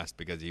had last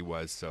because he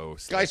was so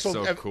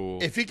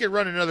cool. If he could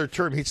run another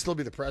term, he'd still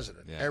be the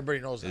president. Yeah. Everybody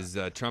knows that. Is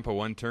Trump a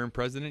one-term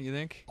president, you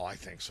think? Oh, I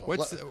think so.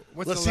 Let's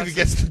see if he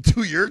gets the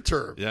 2-year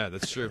term. Yeah,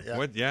 that's true.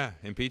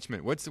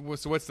 Impeachment. What's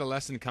the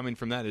lesson coming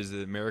from that? Is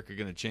America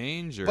going to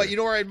change? Or? But you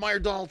know where I admire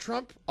Donald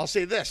Trump? I'll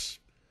say this.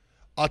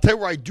 I'll tell you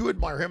where I do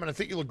admire him, and I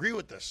think you'll agree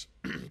with this.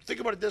 Think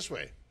about it this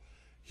way.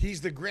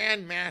 He's the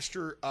grand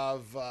master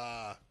of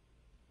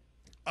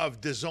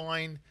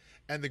design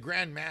and the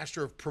grand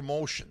master of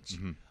promotions.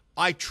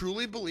 I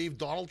truly believe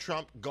Donald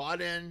Trump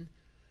got in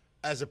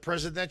as a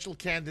presidential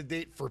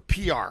candidate for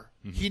PR.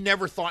 He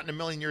never thought in a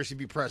million years he'd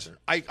be president.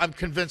 I'm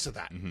convinced of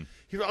that.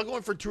 I'll go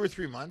in for 2 or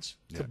 3 months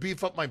to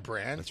beef up my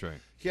brand. That's right.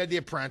 He had The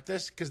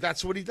Apprentice because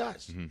that's what he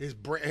does.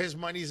 His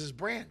money's his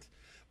brand.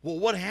 Well,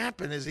 what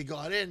happened is he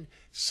got in,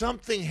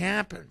 something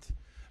happened.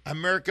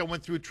 America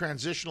went through a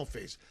transitional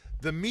phase.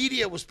 The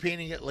media was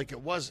painting it like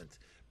it wasn't,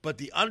 but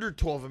the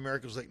undertow of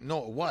America was like,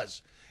 no, it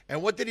was.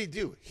 And what did he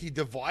do? He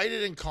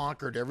divided and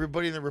conquered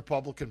everybody in the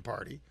Republican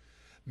Party.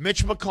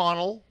 Mitch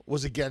McConnell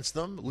was against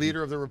them,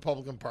 leader of the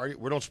Republican Party.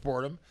 We don't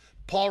support him.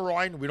 Paul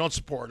Ryan, we don't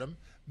support him.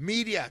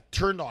 Media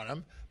turned on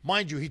him.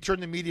 Mind you, he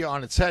turned the media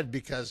on its head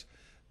because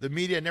the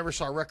media never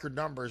saw record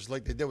numbers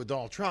like they did with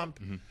Donald Trump.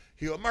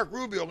 He go, Mark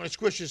Rubio, I'm going to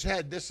squish his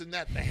head, this and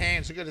that, the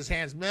hands. Look at his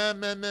hands. Meh,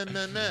 meh, meh,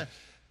 meh, meh.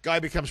 Guy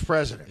becomes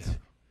president. Yeah.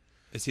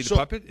 Is he the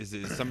puppet? Is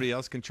somebody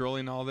else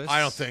controlling all this? I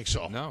don't think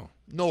so.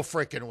 No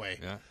freaking way.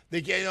 Yeah.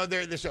 They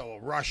say, oh,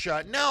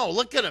 Russia. No,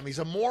 look at him. He's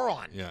a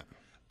moron. Yeah.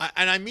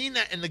 And I mean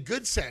that in the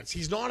good sense.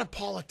 He's not a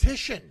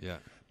politician. Yeah.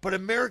 But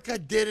America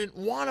didn't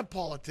want a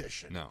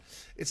politician. No.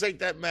 It's like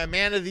that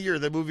Man of the Year,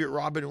 the movie with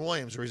Robin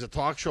Williams, where he's a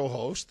talk show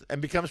host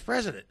and becomes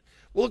president.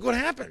 Well, look what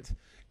happened.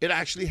 It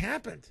actually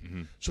happened.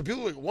 So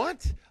people are like,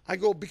 what? I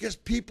go, because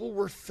people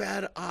were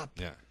fed up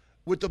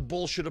with the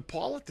bullshit of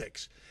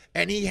politics.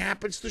 And he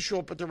happens to show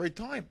up at the right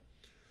time.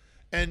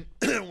 And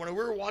when we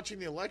were watching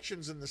the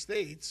elections in the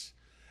States,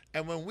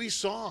 and when we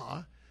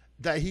saw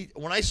that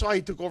when I saw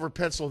he took over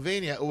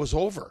Pennsylvania, it was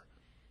over.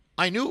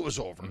 I knew it was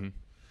over.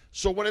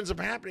 So what ends up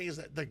happening is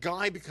that the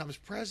guy becomes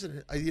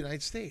president of the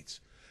United States.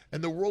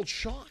 And the world's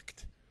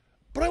shocked.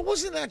 But I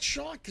wasn't that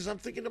shocked because I'm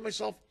thinking to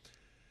myself,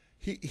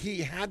 he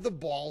had the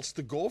balls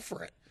to go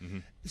for it.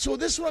 So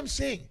this is what I'm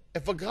saying.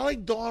 If a guy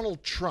like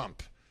Donald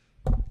Trump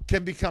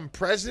can become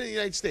president of the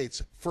United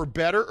States for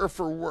better or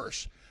for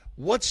worse,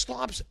 what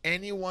stops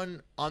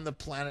anyone on the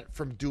planet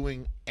from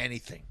doing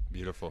anything?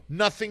 Beautiful.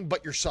 Nothing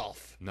but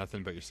yourself.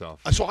 Nothing but yourself.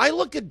 So I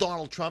look at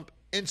Donald Trump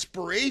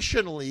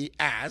inspirationally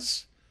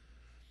as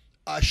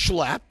a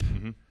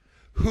schlep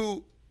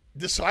who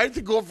decided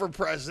to go for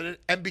president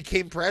and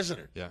became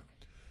president. Yeah.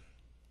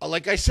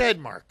 Like I said,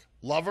 Mark,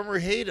 love him or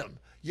hate him,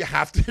 you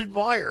have to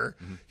admire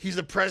he's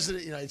the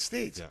president of the United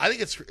States. Yeah. I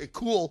think it's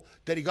cool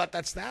that he got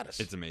that status.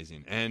 It's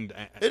amazing. And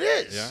it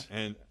is. Yeah.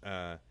 And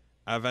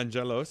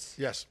Evangelos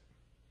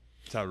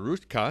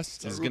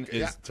Tsarouchas is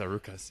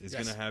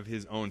going to have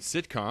his own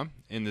sitcom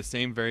in the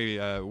same very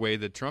way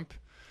that Trump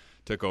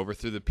took over,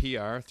 through the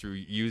PR, through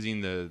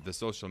using the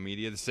social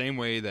media, the same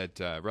way that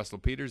Russell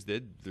Peters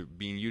did,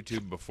 being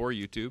YouTube before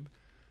YouTube.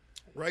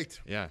 Right.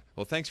 Yeah.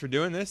 Well, thanks for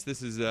doing this.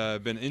 This has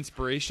been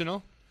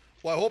inspirational.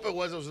 Well, I hope it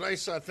was. It was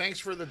nice. Thanks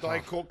for the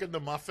Diet Coke and the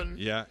muffin.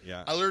 Yeah.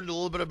 I learned a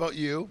little bit about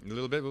you. A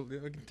little bit. We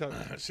can tell.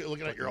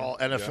 Looking at your all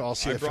NFL,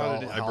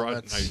 CFL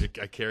helmets.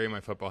 I carry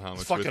my football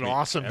helmets. It's fucking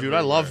awesome, dude. Everywhere.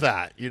 I love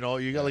that. You know,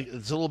 you got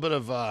it's a little bit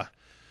of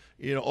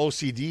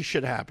OCD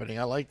shit happening.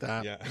 I like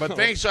that. Yeah. But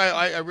thanks.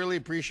 I really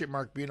appreciate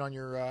Mark being on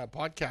your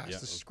podcast. Yeah.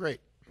 This is great.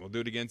 We'll do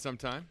it again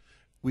sometime.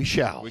 We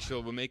shall.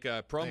 We'll make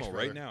a promo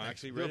right now. Thanks.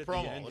 Actually, right at the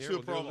end Let's here.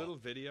 do a We'll promo. do a little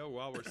video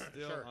while we're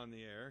still on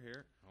the air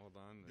here. Hold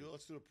on.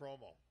 Let's do a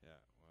promo. Yeah.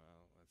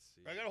 Well, let's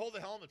see. I gotta hold the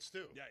helmets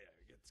too. Yeah.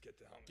 Let's get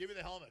the helmets. Give me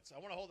the helmets. I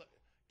want to hold it.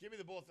 Give me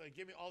the both.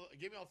 Give me all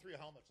 3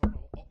 helmets.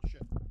 Oh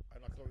shit.